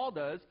what Paul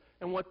does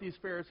and what these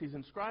Pharisees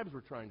and scribes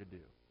were trying to do?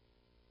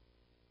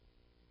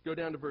 Go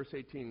down to verse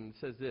 18 and it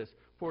says this,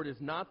 for it is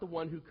not the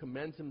one who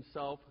commends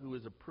himself who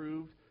is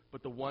approved,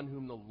 but the one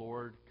whom the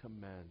Lord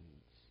commends.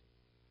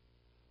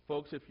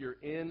 Folks, if you're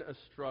in a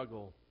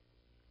struggle,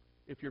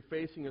 if you're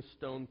facing a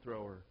stone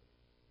thrower,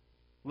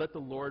 let the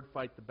Lord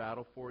fight the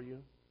battle for you.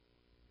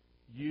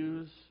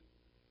 Use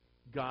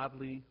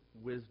godly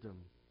wisdom.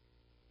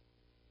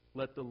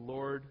 Let the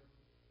Lord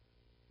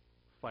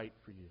fight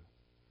for you.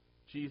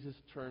 Jesus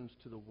turns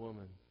to the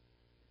woman,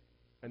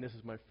 and this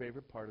is my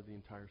favorite part of the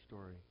entire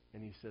story,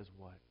 and he says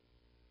what?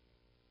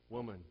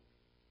 Woman,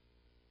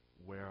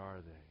 where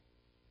are they?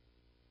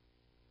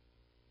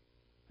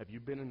 Have you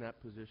been in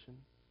that position?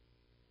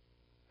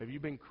 Have you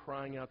been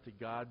crying out to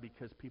God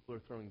because people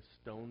are throwing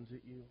stones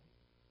at you?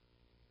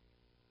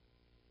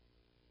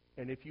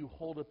 And if you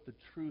hold up the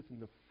truth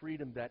and the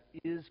freedom that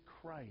is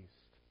Christ,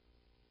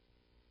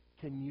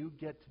 can you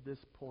get to this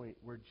point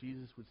where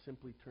Jesus would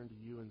simply turn to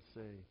you and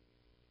say,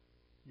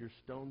 your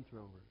stone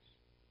throwers,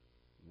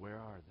 where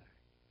are they?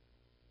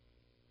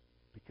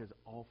 Because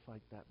I'll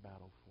fight that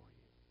battle for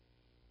you.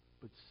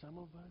 But some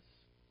of us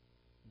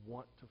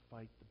want to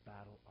fight the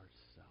battle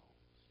ourselves.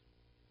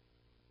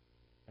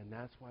 And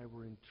that's why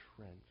we're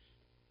entrenched.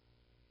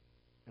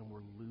 And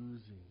we're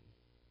losing.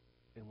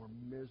 And we're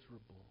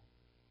miserable.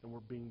 And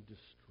we're being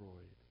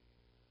destroyed.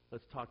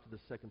 Let's talk to the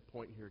second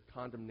point here,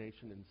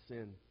 condemnation and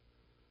sin.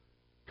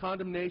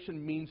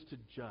 Condemnation means to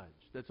judge.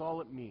 That's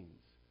all it means.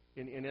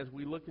 And as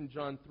we look in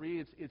John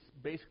 3, it's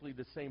basically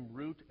the same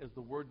root as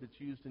the word that's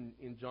used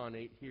in John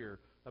 8 here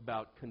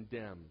about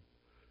condemn.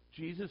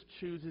 Jesus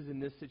chooses in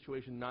this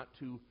situation not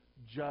to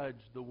judge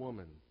the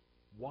woman.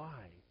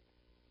 Why?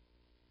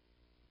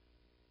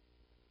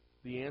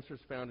 The answer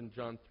is found in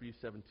John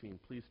 3:17.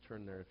 Please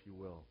turn there if you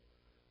will.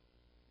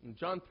 In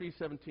John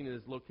 3:17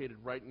 is located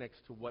right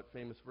next to what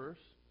famous verse?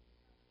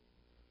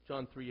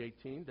 John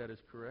 3:18, that is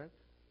correct.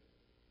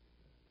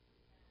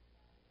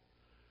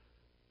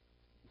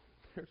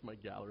 There's my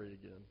gallery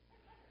again.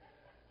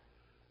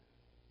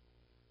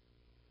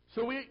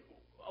 So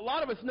a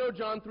lot of us know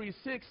John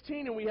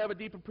 3:16, and we have a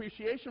deep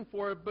appreciation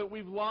for it, but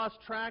we've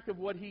lost track of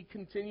what he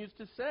continues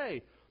to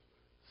say.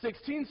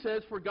 16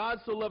 says, "For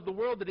God so loved the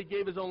world that he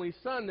gave his only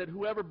Son, that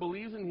whoever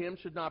believes in him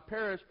should not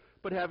perish,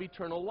 but have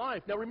eternal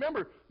life." Now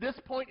remember, this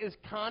point is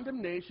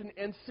condemnation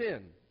and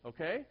sin,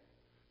 okay?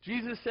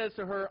 Jesus says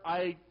to her,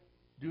 "I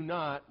do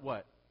not,"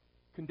 what?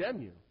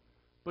 "Condemn you."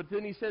 But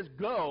then he says,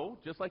 "Go,"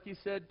 just like he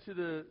said to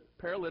the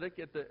paralytic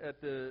at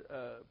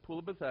the pool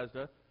of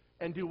Bethesda,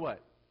 and do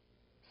what?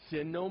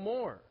 Sin no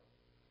more.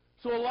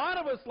 So a lot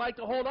of us like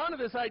to hold on to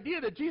this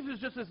idea that Jesus is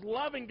just this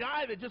loving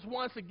guy that just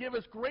wants to give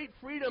us great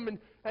freedom,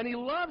 and he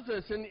loves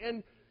us.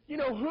 And you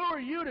know, who are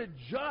you to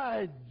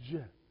judge?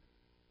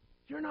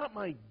 You're not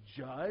my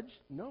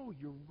judge. No,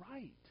 you're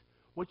right.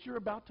 What you're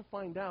about to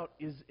find out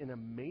is an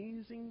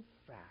amazing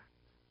fact.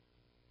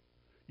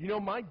 You know,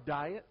 my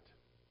diet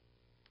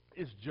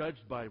is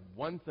judged by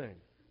one thing.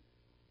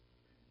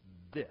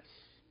 This.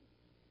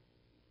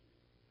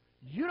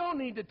 You don't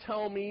need to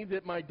tell me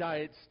that my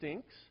diet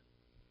stinks.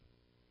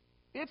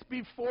 It's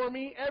before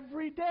me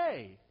every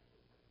day.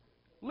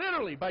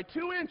 Literally, by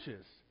 2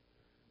 inches.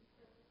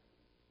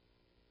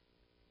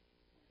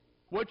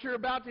 What you're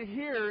about to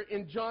hear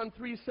in John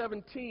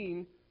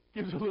 3:17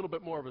 gives a little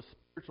bit more of a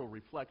spiritual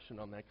reflection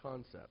on that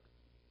concept.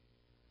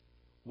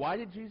 Why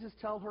did Jesus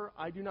tell her,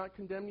 "I do not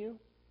condemn you"?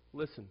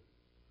 Listen.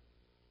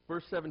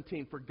 Verse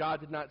 17, "For God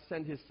did not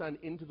send his Son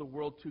into the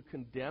world to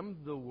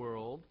condemn the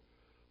world,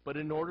 but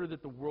in order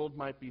that the world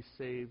might be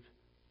saved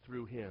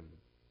through him.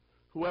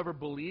 Whoever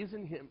believes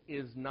in him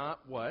is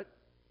not" what?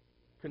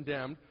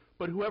 "Condemned.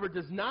 But whoever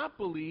does not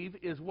believe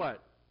is"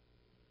 what?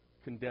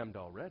 "Condemned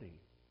already."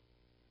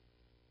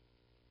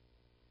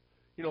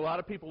 You know, a lot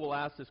of people will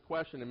ask this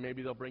question, and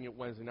maybe they'll bring it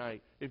Wednesday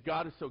night. If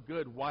God is so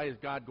good, why is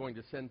God going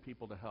to send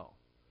people to hell?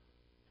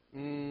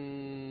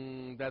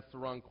 That's the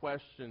wrong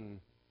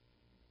question.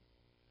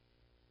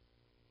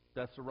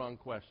 That's the wrong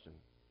question.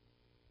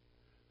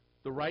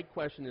 The right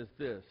question is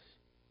this.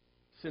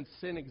 Since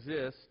sin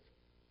exists,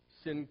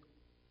 sin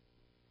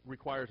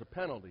requires a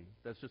penalty.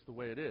 That's just the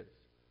way it is.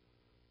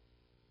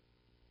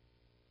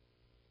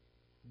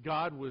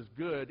 God was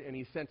good, and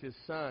he sent his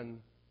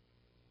Son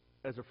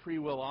as a free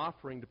will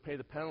offering to pay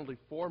the penalty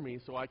for me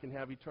so I can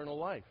have eternal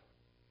life.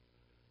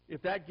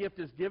 If that gift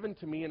is given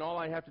to me and all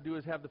I have to do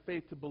is have the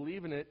faith to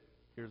believe in it,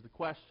 here's the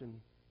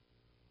question.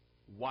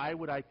 Why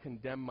would I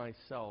condemn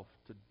myself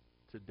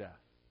to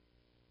death?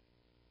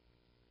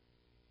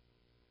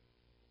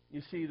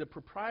 You see, the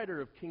proprietor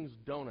of King's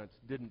Donuts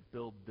didn't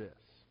build this.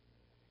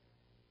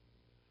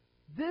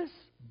 This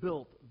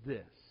built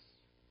this.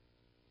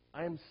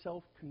 I am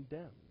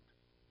self-condemned.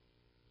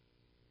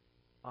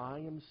 I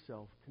am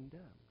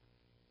self-condemned.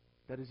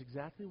 That is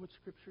exactly what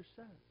Scripture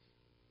says.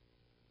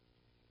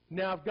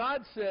 Now, if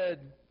God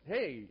said,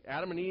 "Hey,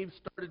 Adam and Eve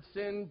started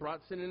sin,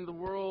 brought sin into the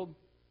world,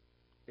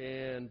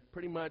 and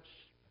pretty much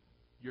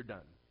you're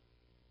done.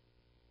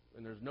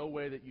 And there's no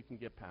way that you can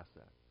get past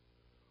that."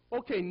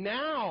 Okay,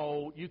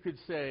 now you could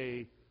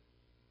say,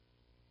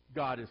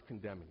 God is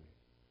condemning me.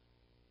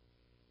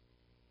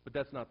 But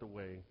that's not the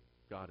way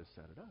God has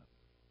set it up.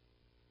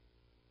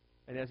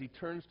 And as he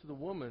turns to the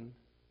woman,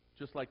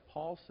 just like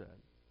Paul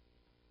said,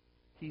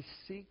 he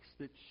seeks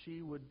that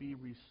she would be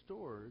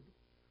restored.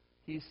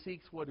 He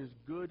seeks what is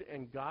good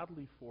and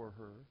godly for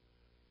her.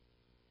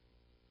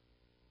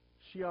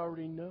 She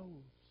already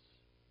knows,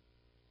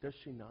 does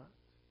she not,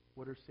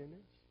 what her sin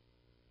is?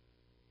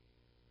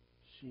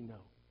 She knows.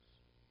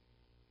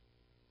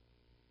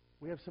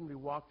 We have somebody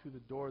walk through the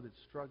door that's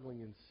struggling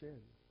in sin,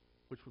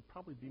 which would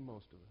probably be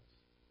most of us.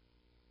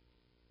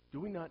 Do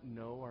we not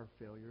know our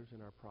failures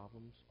and our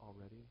problems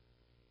already?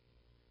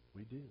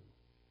 We do.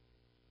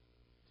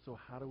 So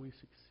how do we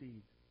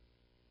succeed?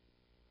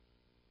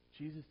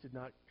 Jesus did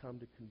not come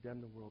to condemn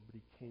the world, but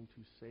he came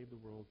to save the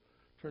world.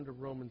 Turn to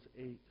Romans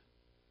 8,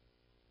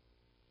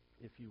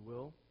 if you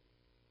will.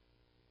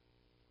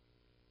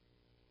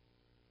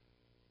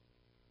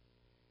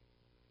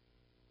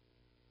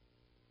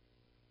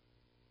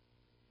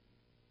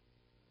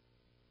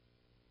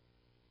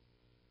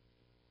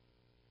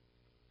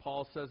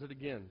 Paul says it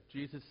again.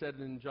 Jesus said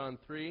it in John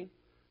 3.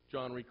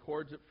 John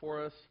records it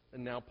for us,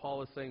 and now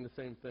Paul is saying the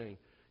same thing.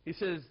 He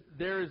says,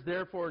 there is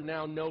therefore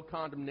now no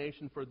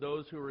condemnation for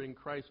those who are in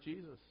Christ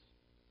Jesus.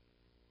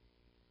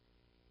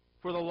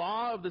 For the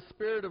law of the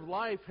Spirit of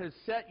life has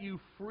set you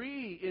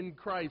free in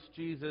Christ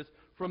Jesus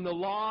from the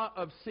law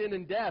of sin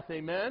and death.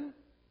 Amen?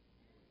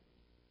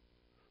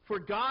 For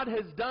God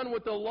has done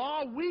what the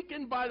law,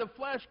 weakened by the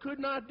flesh, could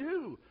not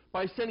do,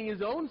 by sending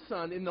His own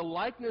Son in the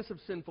likeness of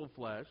sinful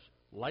flesh,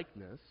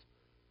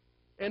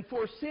 and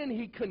for sin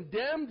He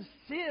condemned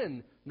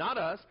sin, not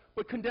us,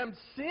 but condemned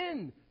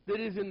sin that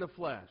is in the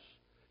flesh.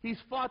 He's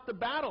fought the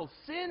battle.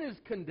 Sin is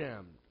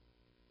condemned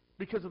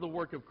because of the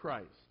work of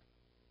Christ.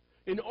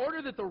 In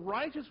order that the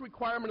righteous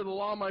requirement of the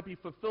law might be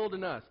fulfilled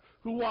in us,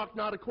 who walk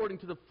not according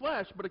to the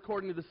flesh, but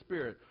according to the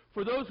Spirit.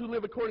 For those who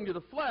live according to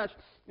the flesh,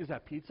 is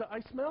that pizza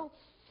I smell?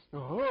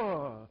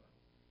 Oh.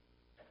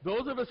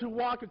 Those of us who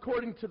walk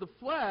according to the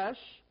flesh,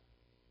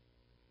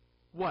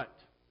 what?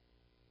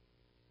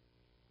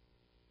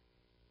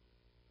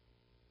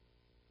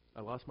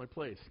 I lost my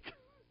place.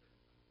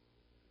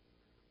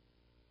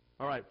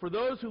 All right, for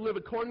those who live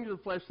according to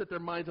the flesh set their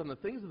minds on the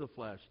things of the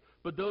flesh,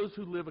 but those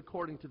who live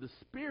according to the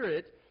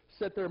Spirit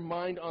set their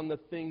mind on the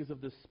things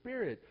of the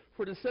Spirit.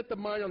 For to set the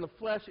mind on the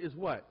flesh is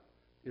what?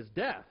 Is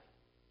death.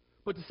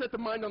 But to set the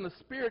mind on the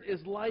Spirit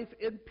is life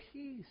and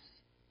peace.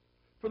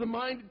 For the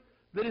mind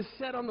that is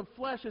set on the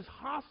flesh is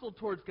hostile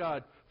towards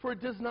God, for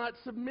it does not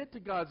submit to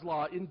God's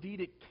law.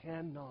 Indeed, it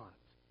cannot.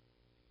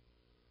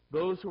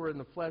 Those who are in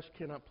the flesh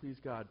cannot please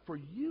God. For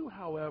you,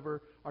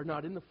 however, are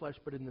not in the flesh,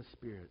 but in the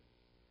Spirit,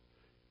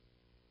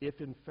 if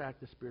in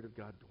fact the Spirit of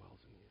God dwells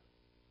in you.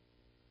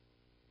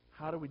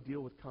 How do we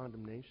deal with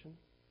condemnation?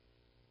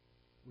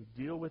 We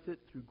deal with it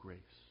through grace.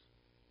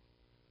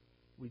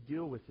 We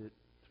deal with it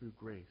through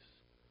grace.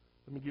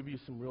 Let me give you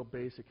some real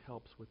basic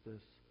helps with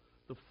this.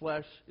 The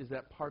flesh is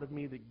that part of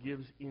me that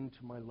gives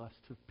into my lust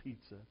of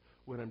pizza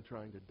when I'm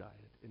trying to diet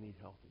and eat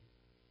healthy.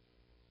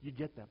 You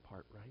get that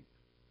part, right?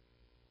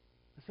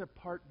 That's that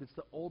part that's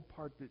the old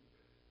part that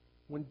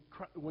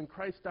when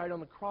Christ died on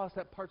the cross,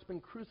 that part's been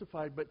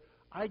crucified, but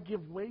I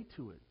give way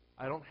to it.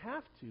 I don't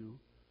have to,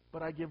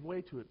 but I give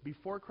way to it.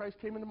 Before Christ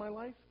came into my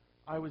life,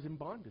 I was in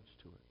bondage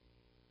to it.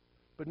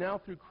 But now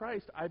through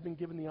Christ, I've been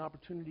given the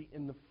opportunity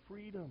in the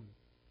freedom,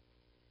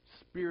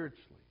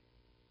 spiritually,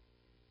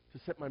 to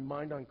set my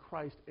mind on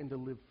Christ and to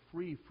live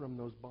free from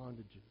those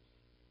bondages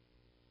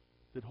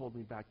that hold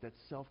me back, that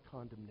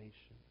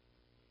self-condemnation.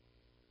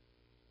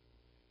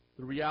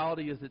 The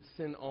reality is that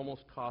sin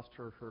almost cost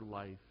her her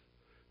life.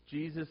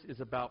 Jesus is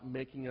about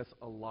making us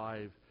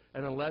alive,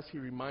 and unless He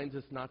reminds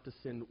us not to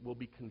sin, we'll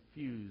be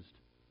confused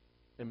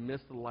and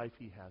miss the life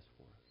He has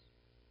for us.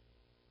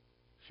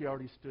 She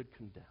already stood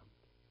condemned.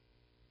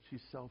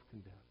 She's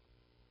self-condemned.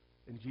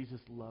 And Jesus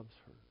loves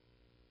her.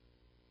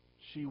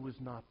 She was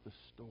not the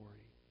story.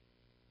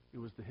 It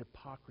was the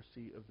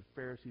hypocrisy of the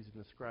Pharisees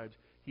and the scribes.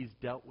 He's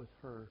dealt with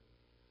her,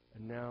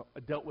 and now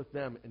dealt with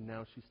them, and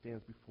now she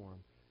stands before Him,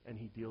 and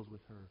He deals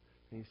with her.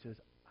 And He says,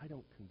 I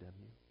don't condemn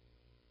you.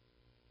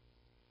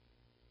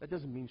 That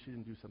doesn't mean she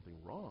didn't do something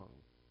wrong.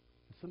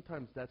 And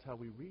sometimes that's how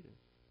we read it.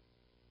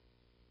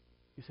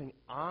 He's saying,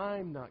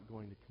 I'm not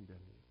going to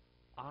condemn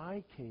you.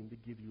 I came to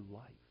give you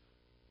life,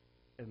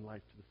 and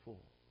life to the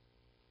full.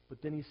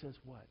 But then He says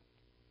what?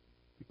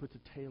 He puts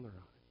a tailor on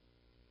it.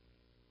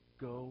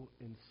 Go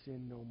and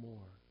sin no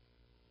more.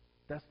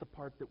 That's the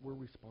part that we're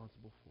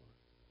responsible for.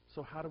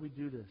 So how do we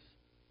do this?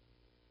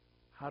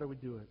 How do we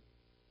do it?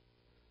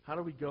 How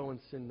do we go and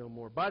sin no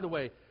more? By the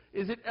way,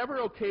 is it ever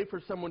okay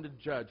for someone to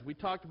judge? We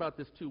talked about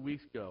this 2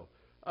 weeks ago.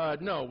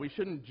 No, we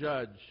shouldn't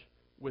judge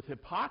with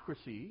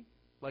hypocrisy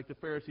like the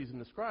Pharisees and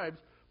the scribes.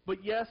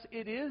 But yes,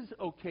 it is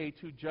okay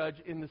to judge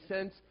in the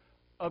sense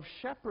of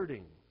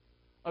shepherding,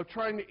 of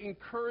trying to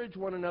encourage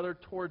one another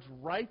towards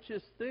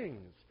righteous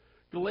things.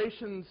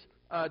 Galatians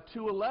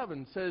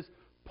 2:11 says,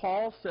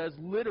 Paul says,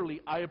 literally,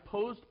 I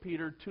opposed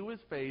Peter to his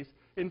face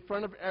in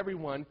front of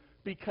everyone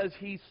because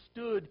he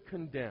stood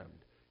condemned.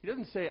 He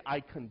doesn't say,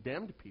 I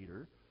condemned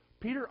Peter.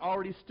 Peter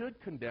already stood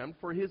condemned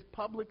for his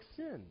public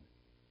sin.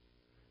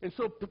 And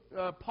so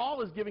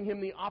Paul is giving him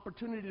the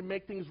opportunity to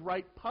make things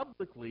right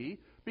publicly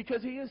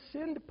because he has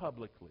sinned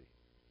publicly.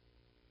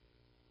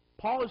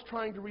 Paul is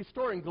trying to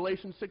restore. In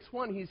Galatians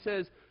 6:1, he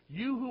says,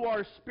 you who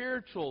are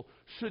spiritual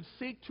should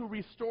seek to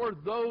restore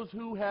those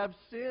who have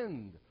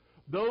sinned,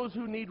 those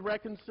who need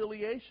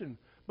reconciliation.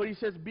 But he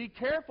says, be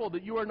careful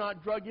that you are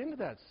not dragged into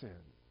that sin.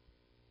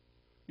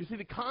 You see,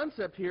 the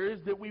concept here is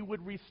that we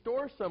would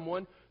restore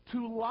someone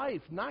to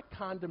life, not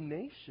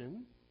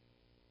condemnation.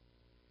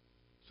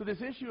 So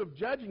this issue of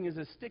judging is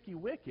a sticky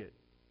wicket.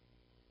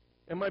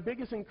 And my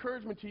biggest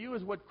encouragement to you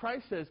is what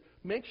Christ says.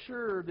 Make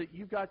sure that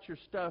you've got your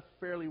stuff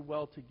fairly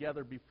well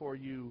together before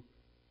you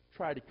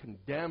try to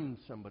condemn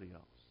somebody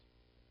else.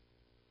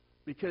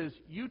 Because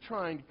you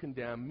trying to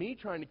condemn, me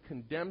trying to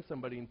condemn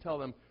somebody and tell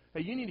them,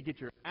 hey, you need to get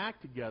your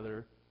act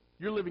together,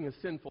 you're living a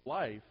sinful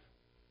life,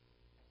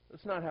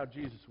 that's not how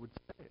Jesus would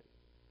say it.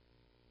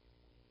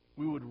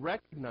 We would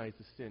recognize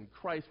the sin.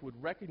 Christ would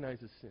recognize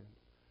the sin.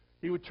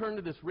 He would turn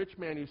to this rich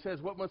man who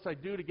says, what must I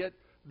do to get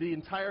the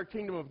entire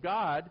kingdom of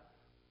God?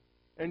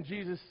 And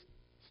Jesus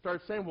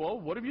start saying, well,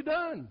 what have you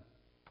done?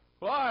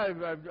 Well,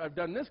 I've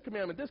done this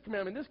commandment, this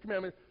commandment, this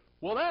commandment.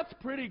 Well, that's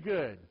pretty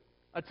good.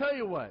 I tell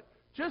you what,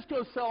 just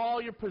go sell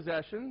all your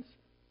possessions,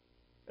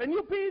 and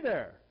you'll be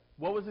there.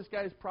 What was this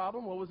guy's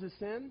problem? What was his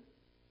sin?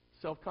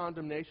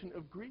 Self-condemnation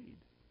of greed.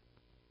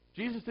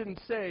 Jesus didn't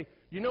say,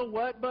 you know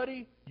what,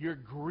 buddy? You're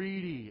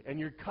greedy and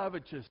you're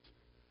covetous.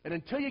 And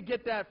until you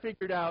get that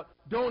figured out,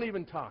 don't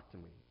even talk to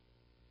me.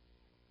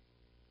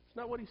 It's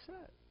not what he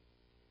said.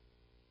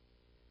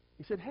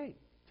 He said, hey,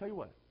 tell you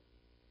what.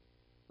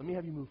 Let me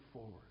have you move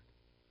forward.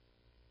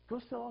 Go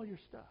sell all your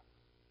stuff.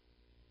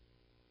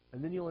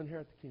 And then you'll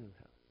inherit the kingdom of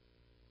heaven.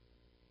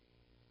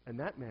 And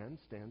that man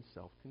stands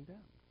self-condemned.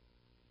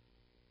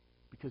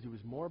 Because he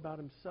was more about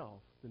himself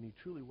than he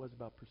truly was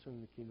about pursuing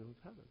the kingdom of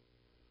heaven.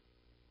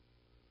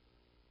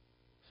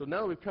 So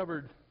now that we've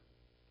covered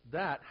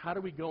that, how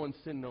do we go and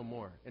sin no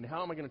more? And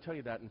how am I going to tell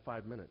you that in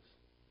 5 minutes?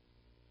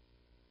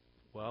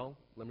 Well,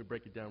 let me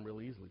break it down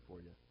real easily for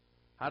you.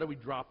 How do we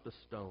drop the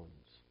stones?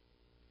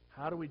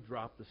 How do we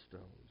drop the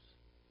stones?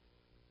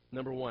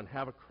 Number one,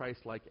 have a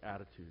Christ-like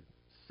attitude.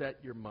 Set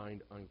your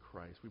mind on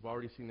Christ. We've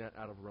already seen that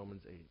out of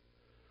Romans 8.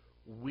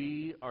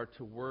 We are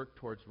to work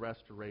towards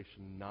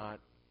restoration, not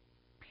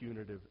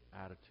punitive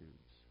attitudes,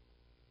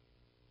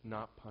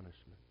 not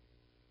punishment.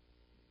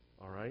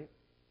 All right?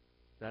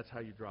 That's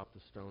how you drop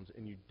the stones,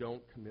 and you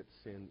don't commit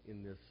sin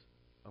in this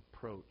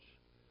approach.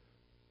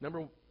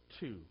 Number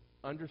two,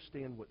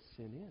 understand what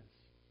sin is.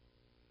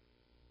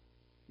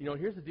 You know,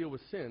 here's the deal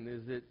with sin,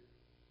 is that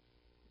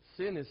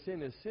sin is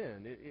sin is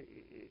sin.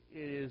 It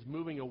is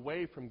moving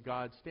away from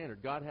God's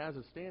standard. God has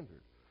a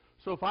standard.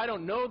 So if I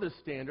don't know this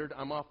standard,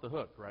 I'm off the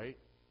hook, right?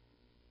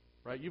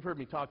 Right? You've heard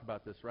me talk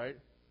about this, right?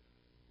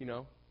 You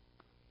know,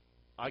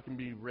 I can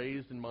be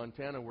raised in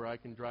Montana where I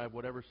can drive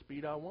whatever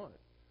speed I want.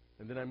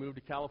 And then I move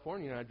to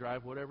California and I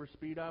drive whatever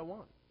speed I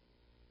want.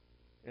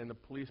 And the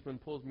policeman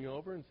pulls me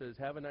over and says,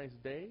 have a nice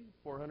day,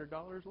 $400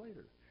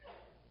 later.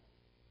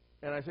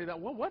 And I say,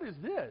 well, what is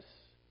this?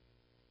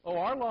 Oh,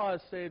 our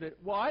laws say that,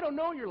 well, I don't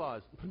know your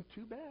laws.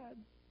 Too bad.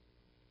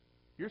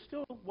 You're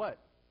still, what?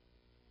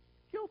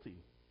 Guilty.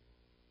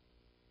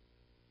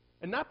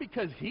 And not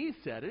because he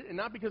said it, and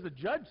not because the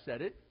judge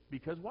said it,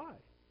 because why?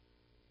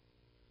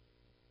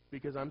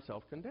 Because I'm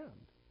self-condemned.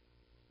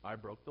 I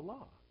broke the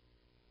law.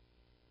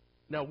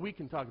 Now, we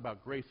can talk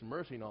about grace and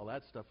mercy and all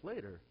that stuff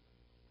later.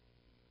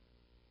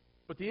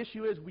 But the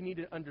issue is we need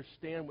to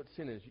understand what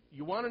sin is.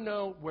 You want to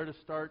know where to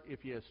start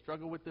if you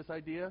struggle with this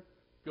idea?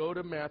 Go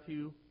to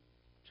Matthew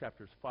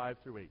chapters 5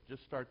 through 8.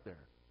 Just start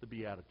there, the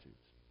Beatitudes.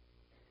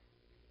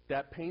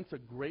 That paints a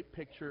great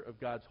picture of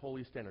God's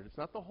holy standard. It's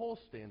not the whole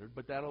standard,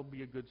 but that'll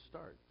be a good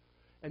start.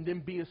 And then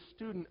be a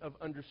student of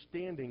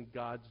understanding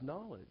God's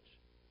knowledge.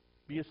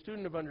 Be a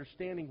student of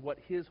understanding what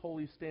his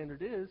holy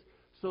standard is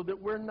so that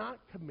we're not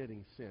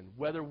committing sin.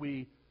 Whether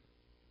we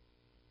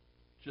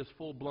just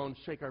full-blown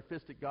shake our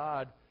fist at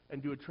God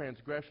and do a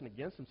transgression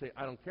against him, say,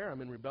 I don't care,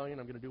 I'm in rebellion,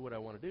 I'm going to do what I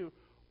want to do.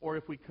 Or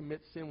if we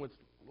commit sin with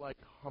like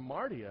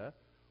hamartia,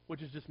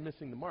 which is just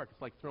missing the mark.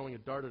 It's like throwing a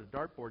dart at a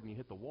dartboard and you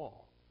hit the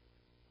wall.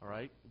 All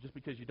right? Just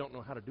because you don't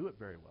know how to do it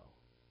very well.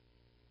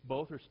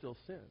 Both are still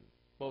sin.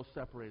 Both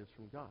separate us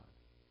from God.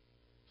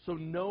 So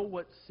know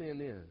what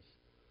sin is.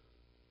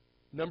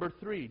 Number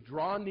 3,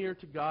 draw near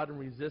to God and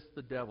resist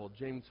the devil.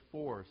 James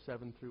 4,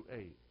 7 through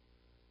 8.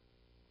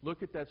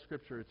 Look at that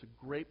scripture. It's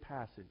a great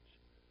passage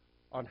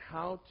on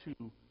how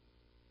to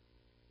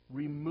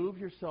remove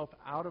yourself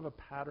out of a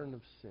pattern of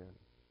sin.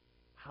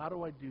 How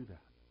do I do that?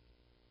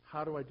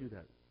 How do I do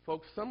that?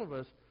 Folks, some of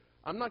us,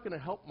 I'm not going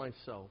to help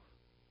myself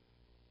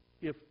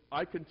if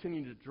I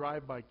continue to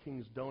drive by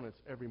King's Donuts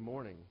every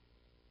morning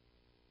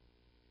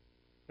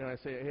and I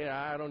say, hey,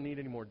 I don't need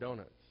any more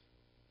donuts.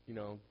 You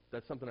know,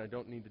 that's something I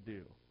don't need to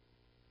do.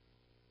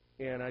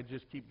 And I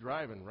just keep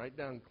driving right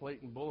down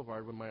Clayton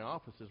Boulevard when my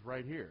office is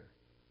right here.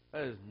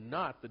 That is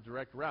not the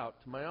direct route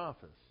to my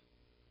office.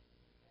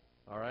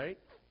 All right?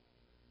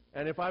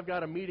 And if I've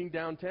got a meeting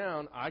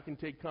downtown, I can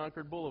take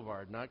Concord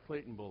Boulevard, not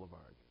Clayton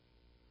Boulevard.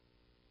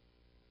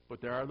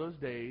 But there are those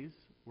days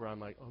where I'm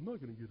like, I'm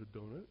not going to get a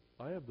donut.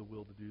 I have the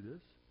will to do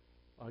this.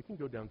 I can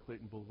go down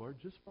Clayton Boulevard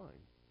just fine.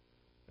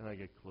 And I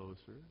get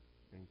closer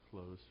and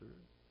closer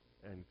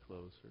and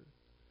closer.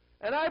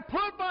 And I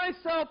put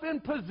myself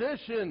in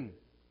position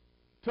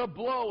to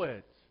blow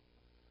it.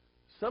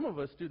 Some of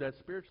us do that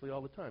spiritually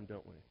all the time,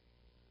 don't we?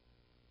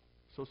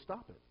 So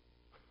stop it.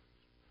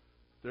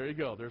 There you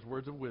go. There's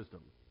words of wisdom.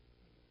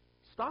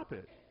 Stop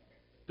it.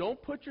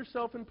 Don't put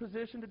yourself in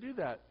position to do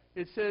that.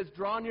 It says,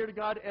 draw near to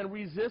God and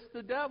resist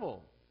the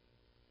devil.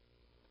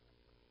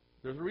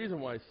 There's a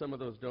reason why some of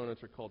those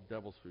donuts are called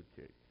devil's food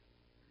cake.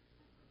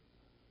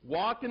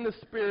 Walk in the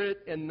Spirit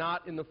and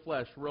not in the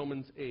flesh,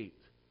 Romans 8.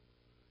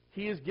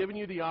 He has given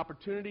you the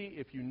opportunity.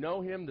 If you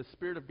know him, the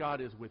Spirit of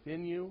God is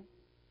within you.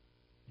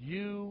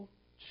 You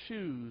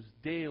choose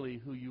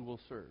daily who you will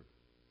serve.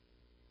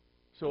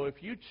 So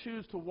if you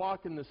choose to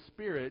walk in the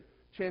Spirit,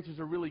 chances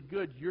are really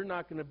good you're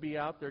not going to be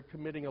out there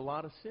committing a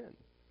lot of sin.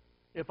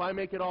 If I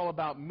make it all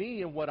about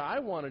me and what I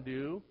want to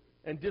do,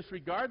 and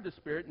disregard the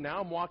Spirit,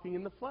 now I'm walking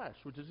in the flesh,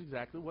 which is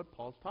exactly what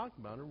Paul's talking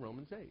about in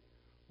Romans 8.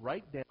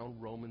 Write down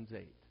Romans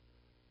 8.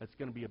 That's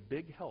going to be a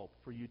big help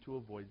for you to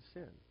avoid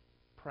sin.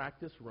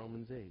 Practice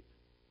Romans 8.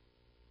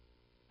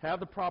 Have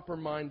the proper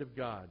mind of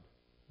God.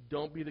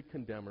 Don't be the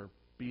condemner,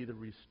 be the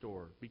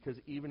restorer. Because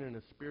even in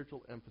a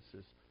spiritual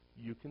emphasis,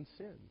 you can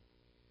sin.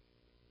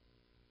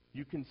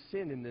 You can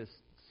sin in this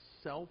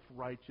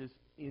self-righteous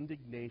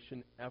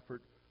indignation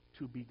effort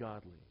to be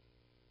godly.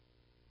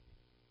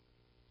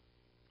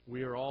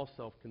 We are all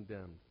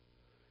self-condemned.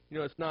 You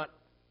know, it's not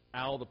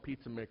Al the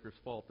pizza maker's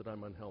fault that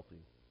I'm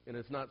unhealthy. And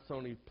it's not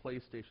Sony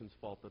PlayStation's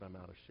fault that I'm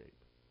out of shape.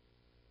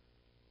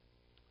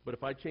 But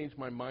if I change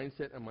my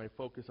mindset and my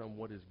focus on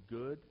what is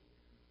good,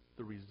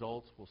 the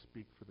results will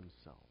speak for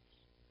themselves.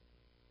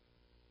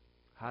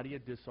 How do you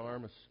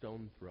disarm a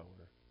stone thrower?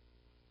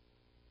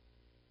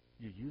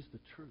 You use the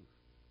truth.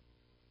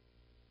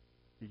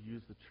 You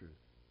use the truth.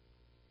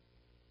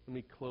 Let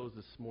me close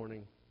this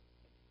morning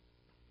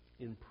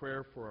in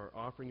prayer for our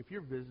offering. If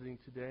you're visiting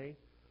today,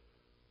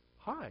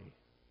 hi.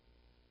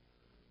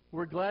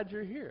 We're glad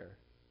you're here.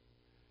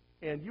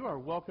 And you are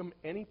welcome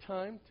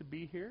anytime to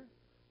be here.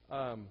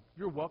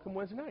 You're welcome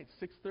Wednesday night,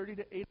 6:30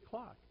 to 8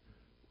 o'clock.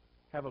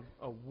 Have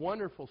a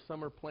wonderful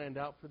summer planned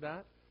out for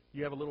that.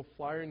 You have a little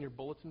flyer in your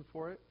bulletin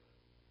for it.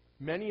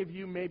 Many of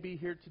you may be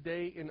here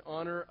today in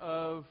honor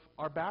of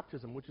our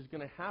baptism, which is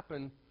going to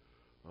happen,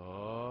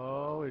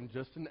 in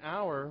just an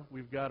hour.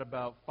 We've got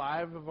about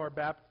 5 of our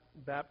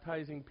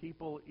baptizing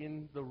people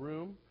in the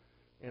room,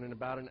 and in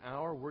about an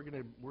hour, we're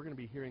going to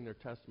be hearing their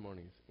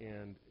testimonies,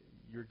 and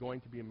you're going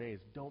to be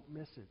amazed. Don't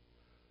miss it.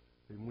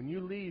 And when you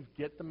leave,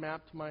 get the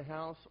map to my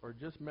house, or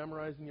just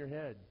memorize in your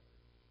head.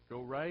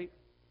 Go right,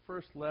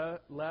 first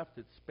left,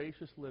 it's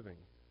spacious living.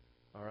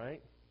 All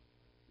right?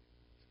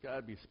 It's got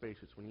to be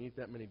spacious when you eat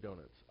that many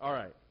donuts. All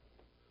right.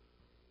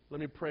 Let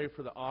me pray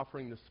for the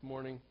offering this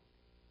morning.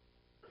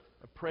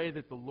 I pray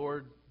that the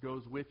Lord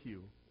goes with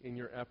you in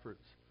your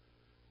efforts,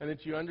 and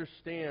that you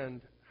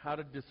understand how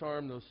to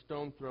disarm those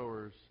stone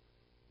throwers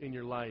in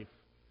your life.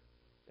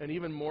 And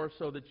even more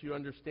so that you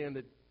understand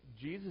that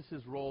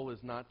Jesus' role is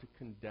not to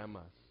condemn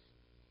us.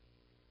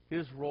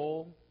 His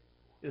role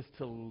is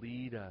to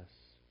lead us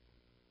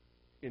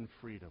in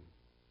freedom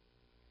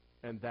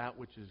and that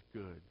which is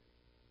good.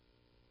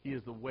 He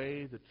is the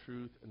way, the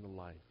truth, and the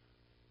life.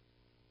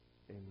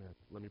 Amen.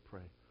 Let me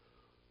pray.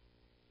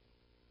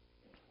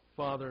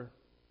 Father,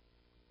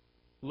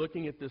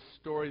 looking at this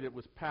story that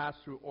was passed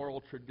through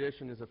oral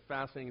tradition is a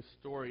fascinating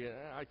story. And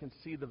I can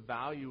see the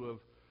value of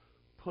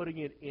putting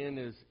it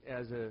in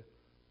as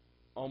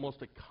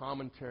almost a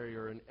commentary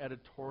or an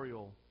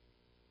editorial.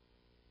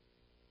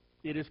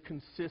 It is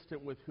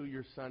consistent with who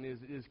your Son is.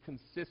 It is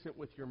consistent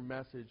with your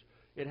message.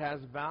 It has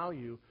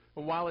value.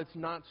 And while it's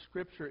not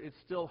Scripture, it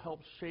still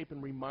helps shape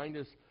and remind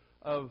us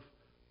of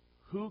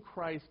who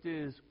Christ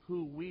is,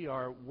 who we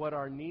are, what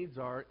our needs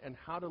are, and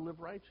how to live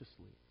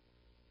righteously.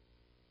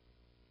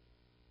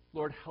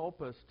 Lord,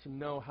 help us to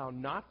know how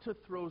not to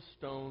throw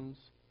stones,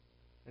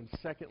 and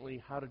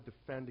secondly, how to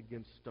defend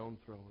against stone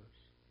throwers.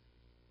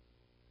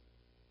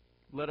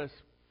 Let us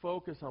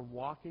focus on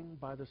walking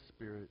by the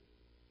Spirit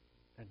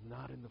and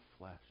not in the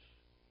flesh.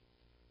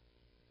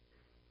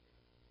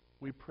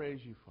 We praise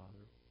you, Father.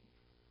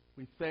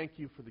 We thank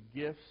you for the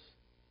gifts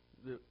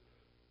that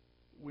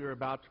we're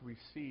about to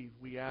receive.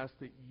 We ask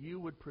that you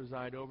would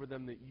preside over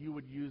them, that you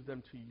would use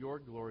them to your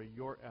glory,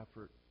 your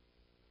effort.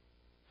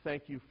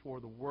 Thank you for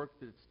the work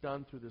that's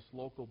done through this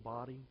local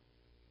body.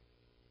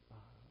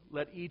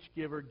 Let each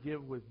giver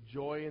give with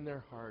joy in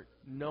their heart,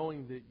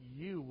 knowing that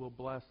you will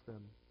bless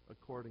them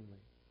accordingly.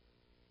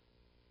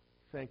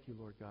 Thank you,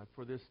 Lord God,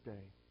 for this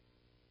day.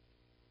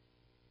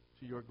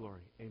 To your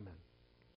glory. Amen.